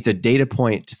 it's a data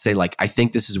point to say like, I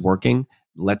think this is working.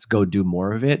 Let's go do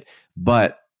more of it.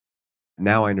 But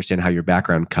now I understand how your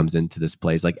background comes into this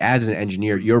place. Like as an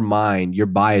engineer, your mind, your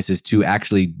bias is to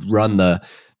actually run the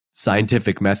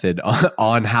scientific method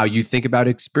on how you think about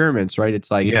experiments, right?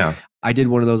 It's like, I did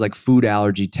one of those like food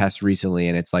allergy tests recently,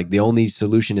 and it's like the only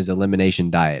solution is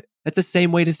elimination diet. That's the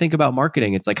same way to think about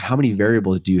marketing. It's like, how many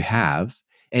variables do you have?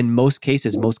 In most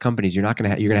cases, most companies, you're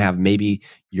going to have maybe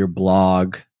your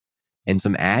blog and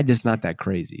some ads. It's not that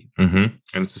crazy. And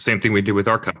it's the same thing we did with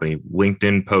our company.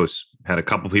 LinkedIn posts had a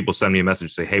couple people send me a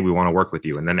message, say, hey, we want to work with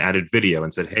you. And then added video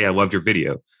and said, hey, I loved your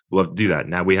video. We'd love to do that.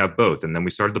 Now we have both. And then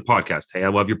we started the podcast. Hey, I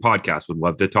love your podcast. Would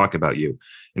love to talk about you.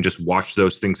 And just watch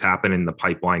those things happen and the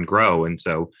pipeline grow. And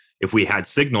so if we had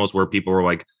signals where people were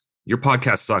like, your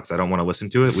podcast sucks, I don't want to listen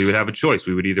to it, we would have a choice.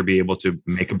 We would either be able to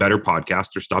make a better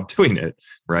podcast or stop doing it,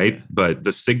 right? But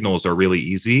the signals are really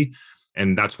easy.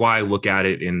 And that's why I look at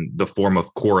it in the form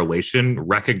of correlation,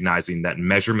 recognizing that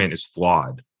measurement is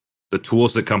flawed. The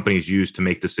tools that companies use to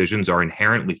make decisions are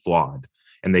inherently flawed,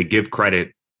 and they give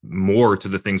credit more to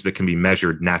the things that can be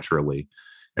measured naturally.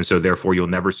 And so therefore, you'll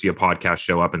never see a podcast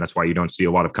show up. And that's why you don't see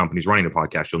a lot of companies running a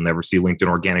podcast. You'll never see LinkedIn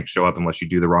Organic show up unless you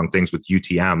do the wrong things with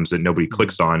UTMs that nobody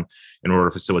clicks on in order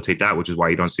to facilitate that, which is why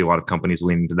you don't see a lot of companies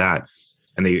lean into that.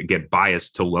 And they get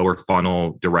biased to lower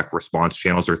funnel direct response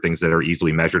channels or things that are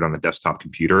easily measured on a desktop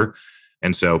computer.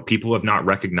 And so people have not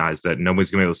recognized that.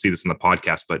 Nobody's going to be able to see this in the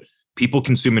podcast, but people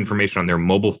consume information on their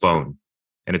mobile phone.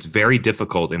 And it's very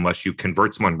difficult unless you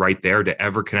convert someone right there to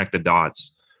ever connect the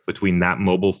dots between that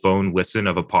mobile phone listen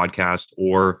of a podcast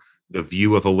or the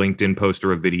view of a LinkedIn post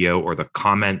or a video or the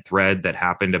comment thread that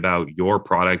happened about your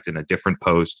product in a different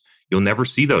post. You'll never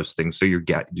see those things. So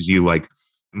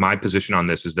my position on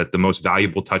this is that the most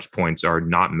valuable touch points are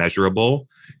not measurable,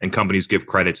 and companies give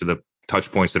credit to the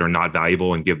touch points that are not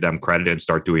valuable and give them credit and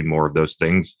start doing more of those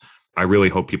things. I really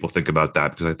hope people think about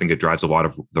that because I think it drives a lot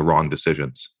of the wrong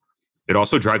decisions. It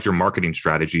also drives your marketing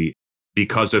strategy.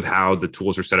 Because of how the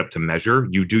tools are set up to measure,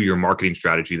 you do your marketing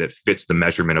strategy that fits the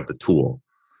measurement of the tool,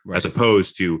 as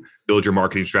opposed to build your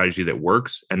marketing strategy that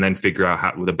works and then figure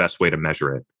out the best way to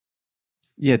measure it.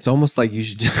 Yeah, it's almost like you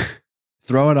should just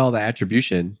throw out all the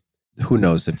attribution. Who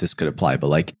knows if this could apply, but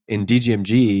like in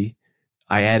DGMG,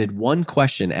 I added one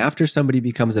question after somebody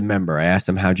becomes a member. I asked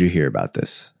them, how'd you hear about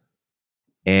this?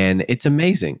 And it's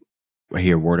amazing. I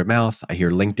hear word of mouth. I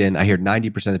hear LinkedIn. I hear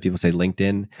 90% of people say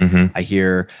LinkedIn. I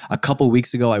hear a couple of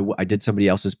weeks ago, I did somebody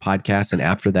else's podcast. And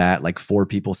after that, like 4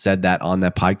 people said that on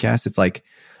that podcast. It's like,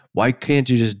 why can't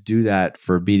you just do that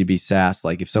for B2B SaaS?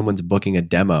 Like if someone's booking a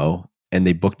demo, and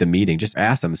they booked a meeting, just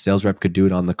ask them. A sales rep could do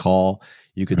it on the call.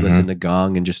 You could listen to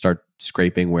Gong and just start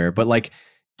scraping where. But like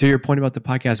to your point about the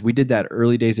podcast, we did that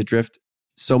early days of Drift.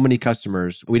 So many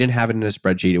customers, we didn't have it in a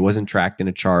spreadsheet. It wasn't tracked in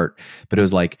a chart, but it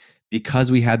was like,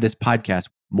 because we had this podcast,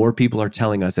 more people are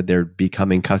telling us that they're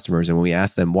becoming customers. And when we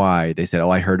asked them why, they said, oh,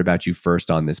 I heard about you first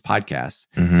on this podcast.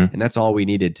 And that's all we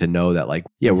needed to know that like,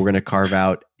 yeah, we're going to carve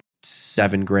out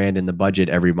 $7,000 in the budget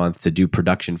every month to do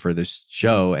production for this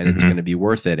show. And it's going to be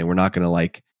worth it. And we're not going to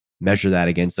like measure that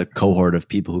against a cohort of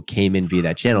people who came in via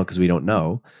that channel because we don't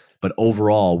know. But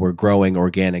overall, we're growing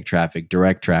organic traffic,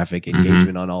 direct traffic,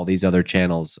 engagement on all these other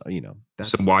channels.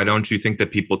 So why don't you think that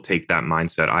people take that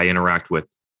mindset? I interact with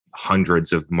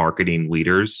hundreds of marketing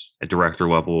leaders at director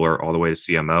level or all the way to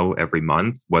CMO every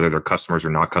month, whether they're customers or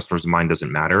not customers of mine,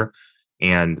 doesn't matter.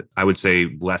 And I would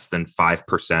say less than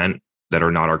 5% that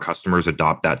are not our customers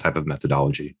adopt that type of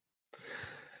methodology.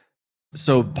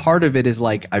 So part of it is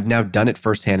like, I've now done it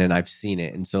firsthand and I've seen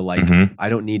it. And so like, I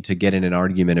don't need to get in an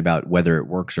argument about whether it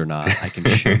works or not. I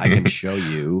can show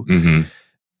you.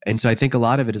 And so I think a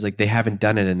lot of it is like, they haven't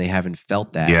done it and they haven't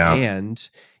felt that. Yeah. And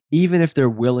even if they're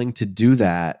willing to do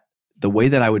that, the way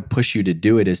that I would push you to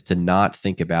do it is to not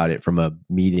think about it from a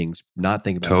meetings, not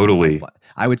think about totally. it.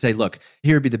 I would say, look,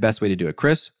 here would be the best way to do it.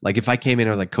 Chris, like if I came in and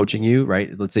I was like coaching you, right?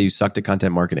 Let's say you sucked at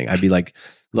content marketing. I'd be like,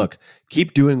 look,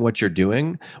 keep doing what you're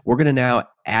doing. We're going to now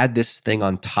add this thing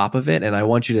on top of it. And I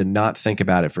want you to not think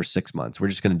about it for 6 months. We're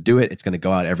just going to do it. It's going to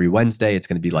go out every Wednesday. It's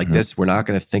going to be like this. We're not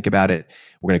going to think about it.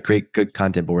 We're going to create good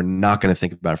content, but we're not going to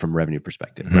think about it from a revenue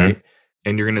perspective, right?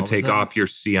 And you're going to take off your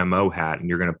CMO hat and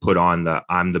you're going to put on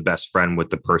I'm the best friend with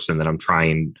the person that I'm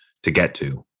trying to get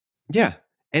to. Yeah.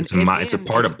 And it's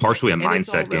partially a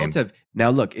mindset game. Now,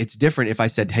 look, it's different if I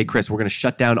said, hey, Chris, we're going to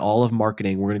shut down all of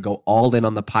marketing. We're going to go all in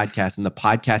on the podcast, and the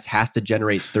podcast has to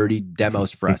generate 30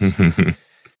 demos for us.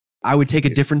 I would take a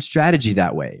different strategy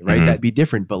that way, right? That'd be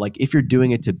different. But like if you're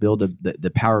doing it to build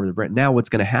the power of the brand, now what's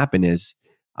going to happen is,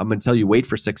 I'm going to tell you, wait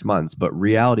for 6 months. But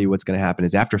reality, what's going to happen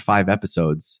is after 5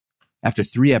 episodes, after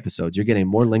 3 episodes, you're getting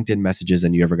more LinkedIn messages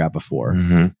than you ever got before.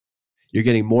 You're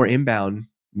getting more inbound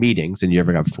meetings than you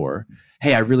ever got before.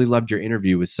 Hey, I really loved your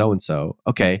interview with so-and-so.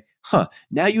 Okay.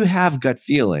 Now you have gut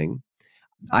feeling.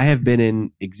 I have been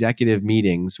in executive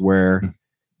meetings where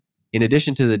in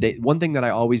addition to the data, one thing that I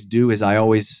always do is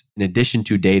in addition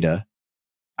to data,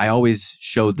 I always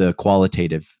show the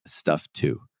qualitative stuff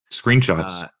too.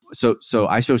 Screenshots. So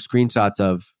I show screenshots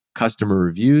of customer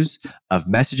reviews, of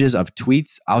messages, of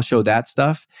tweets. I'll show that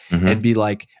stuff and be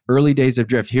like, early days of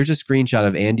Drift. Here's a screenshot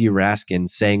of Andy Raskin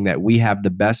saying that we have the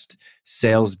best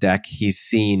sales deck he's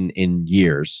seen in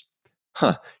years.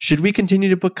 Should we continue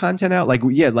to put content out? Like,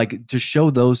 yeah, like to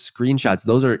show those screenshots,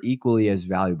 those are equally as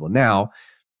valuable. Now,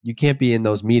 you can't be in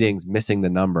those meetings missing the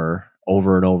number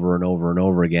over and over and over and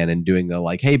over again and doing the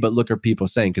like, hey, but look at people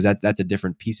saying, because that's a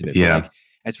different piece of it. Yeah. But like,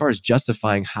 as far as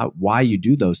justifying why you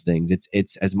do those things,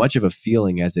 it's as much of a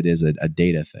feeling as it is a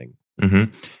data thing.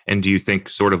 And do you think,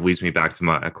 sort of leads me back to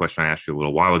a question I asked you a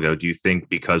little while ago, do you think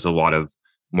because a lot of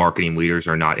marketing leaders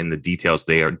are not in the details,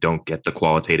 they don't get the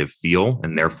qualitative feel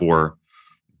and therefore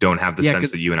don't have the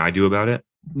sense that you and I do about it?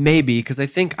 Maybe, because I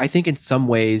think in some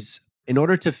ways, in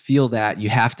order to feel that, you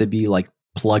have to be like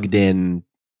plugged in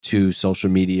to social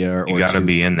media or you got to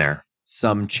be in there,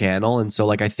 some channel. And so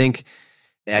like, I think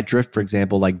at Drift, for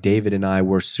example, like David and I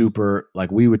were super,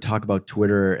 like we would talk about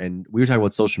Twitter and we were talking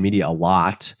about social media a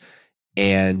lot.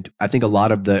 And I think a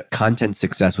lot of the content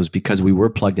success was because we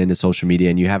were plugged into social media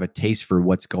and you have a taste for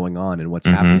what's going on and what's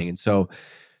happening. And so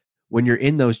when you're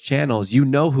in those channels, you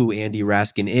know who Andy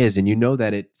Raskin is and you know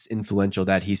that it's influential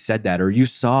that he said that, or you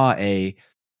saw a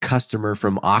customer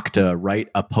from Okta write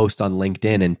a post on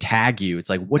LinkedIn and tag you. It's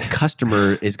like, what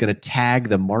customer is going to tag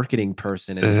the marketing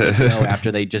person and the CEO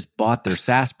after they just bought their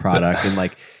SaaS product? And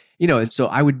like, and so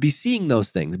I would be seeing those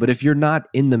things. But if you're not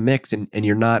in the mix and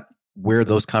you're not where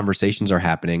those conversations are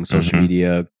happening, social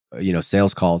media,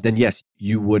 sales calls, then yes,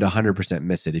 you would 100%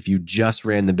 miss it. If you just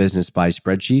ran the business by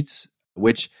spreadsheets,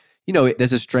 which,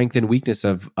 there's a strength and weakness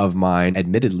of mine,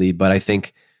 admittedly, but I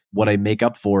think what I make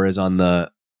up for is on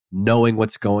the knowing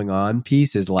what's going on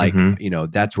piece is like,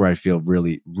 that's where I feel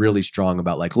really, really strong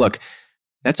about like, look,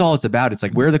 that's all it's about. It's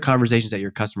like, where are the conversations that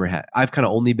your customer had? I've kind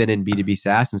of only been in B2B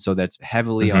SaaS. And so that's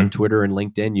heavily on Twitter and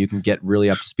LinkedIn. You can get really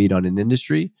up to speed on an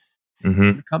industry.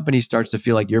 Your company starts to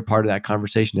feel like you're part of that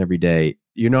conversation every day.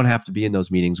 You don't have to be in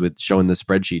those meetings with showing the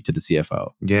spreadsheet to the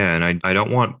CFO. Yeah. And I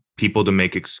don't want people to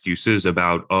make excuses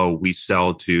about, we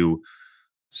sell to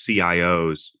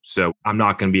CIOs, so I'm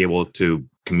not going to be able to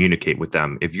communicate with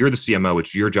them. If you're the CMO,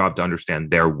 it's your job to understand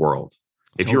their world.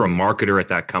 If you're a marketer at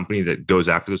that company that goes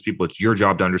after those people, it's your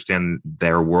job to understand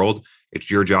their world. It's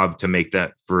your job to make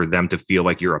that for them to feel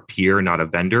like you're a peer, not a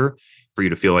vendor, for you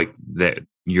to feel like that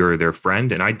you're their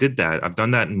friend. And I did that. I've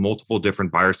done that in multiple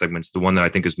different buyer segments. The one that I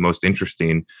think is most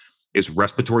interesting is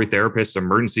respiratory therapists,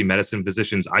 emergency medicine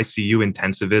physicians, ICU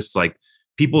intensivists, like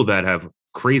people that have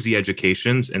crazy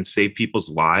educations and save people's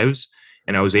lives.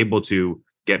 And I was able to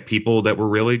get people that were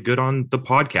really good on the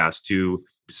podcast to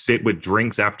sit with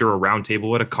drinks after a round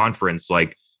table at a conference.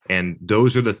 And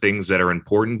those are the things that are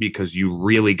important because you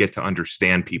really get to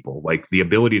understand people. Like the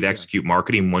ability to execute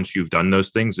marketing once you've done those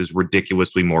things is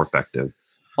ridiculously more effective.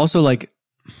 Also, like,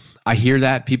 I hear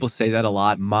that people say that a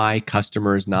lot. My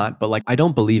customer is not, but like, I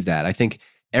don't believe that. I think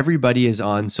everybody is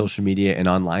on social media and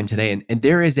online today, and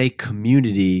there is a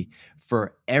community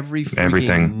for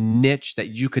everything niche that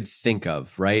you could think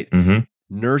of, right? Mm-hmm.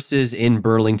 Nurses in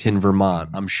Burlington, Vermont,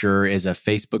 I'm sure is a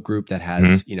Facebook group that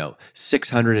has,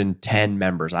 610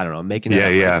 members. I don't know, I'm making that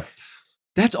up. Yeah. Right?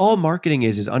 That's all marketing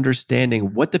is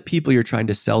understanding what the people you're trying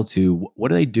to sell to,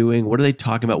 what are they doing? What are they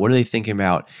talking about? What are they thinking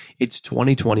about? It's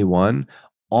 2021.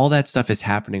 All that stuff is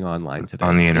happening online today.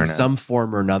 On the internet. In some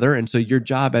form or another. And so your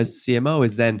job as CMO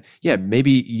is then,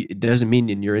 maybe it doesn't mean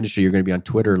in your industry you're going to be on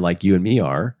Twitter like you and me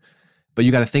are, but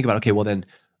you got to think about, okay, well then,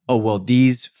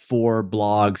 these 4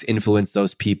 blogs influence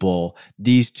those people.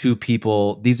 These 2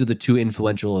 people, these are the 2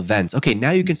 influential events. Okay,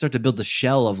 now you can start to build the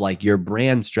shell of like your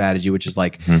brand strategy, which is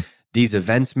like, these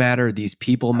events matter, these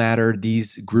people matter,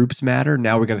 these groups matter.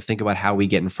 Now we're going to think about how we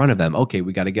get in front of them. Okay,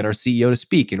 we got to get our CEO to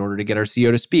speak. In order to get our CEO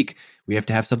to speak, we have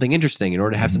to have something interesting. In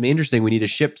order to have something interesting, we need to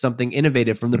ship something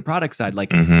innovative from the product side.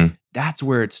 Like that's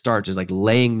where it starts, is like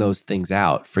laying those things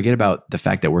out. Forget about the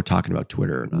fact that we're talking about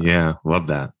Twitter or not. Yeah, love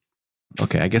that.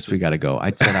 Okay, I guess we got to go.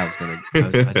 I said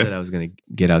I was gonna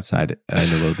get outside in a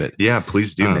little bit. Yeah,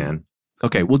 please do, man.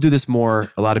 Okay, we'll do this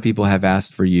more. A lot of people have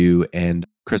asked for you, and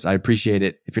Chris, I appreciate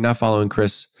it. If you're not following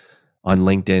Chris on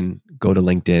LinkedIn, go to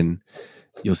LinkedIn.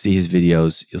 You'll see his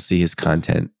videos. You'll see his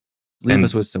content. Leave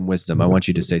us with some wisdom. I want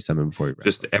you to say something before we wrap.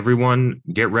 Just everyone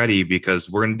get ready because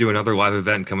we're going to do another live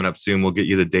event coming up soon. We'll get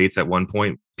you the dates at one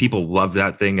point. People love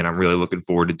that thing, and I'm really looking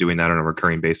forward to doing that on a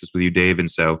recurring basis with you, Dave. And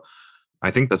so I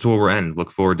think that's where we're end.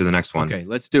 Look forward to the next one. Okay,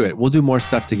 let's do it. We'll do more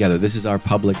stuff together. This is our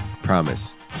public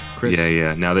promise. Chris?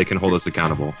 Yeah. Now they can hold us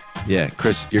accountable. Yeah,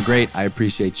 Chris, you're great. I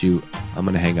appreciate you. I'm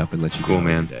going to hang up and let you go. Cool,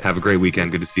 man. Have a great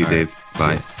weekend. Good to see you, Dave.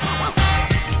 Bye.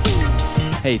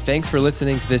 Hey, thanks for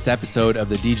listening to this episode of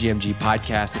the DGMG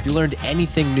podcast. If you learned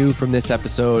anything new from this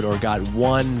episode or got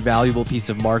one valuable piece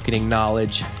of marketing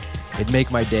knowledge, it'd make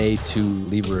my day to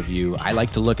leave a review. I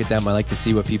like to look at them. I like to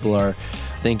see what people are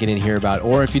thinking and hear about.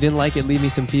 Or if you didn't like it, leave me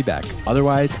some feedback.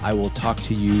 Otherwise, I will talk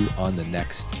to you on the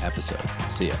next episode.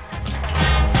 See ya.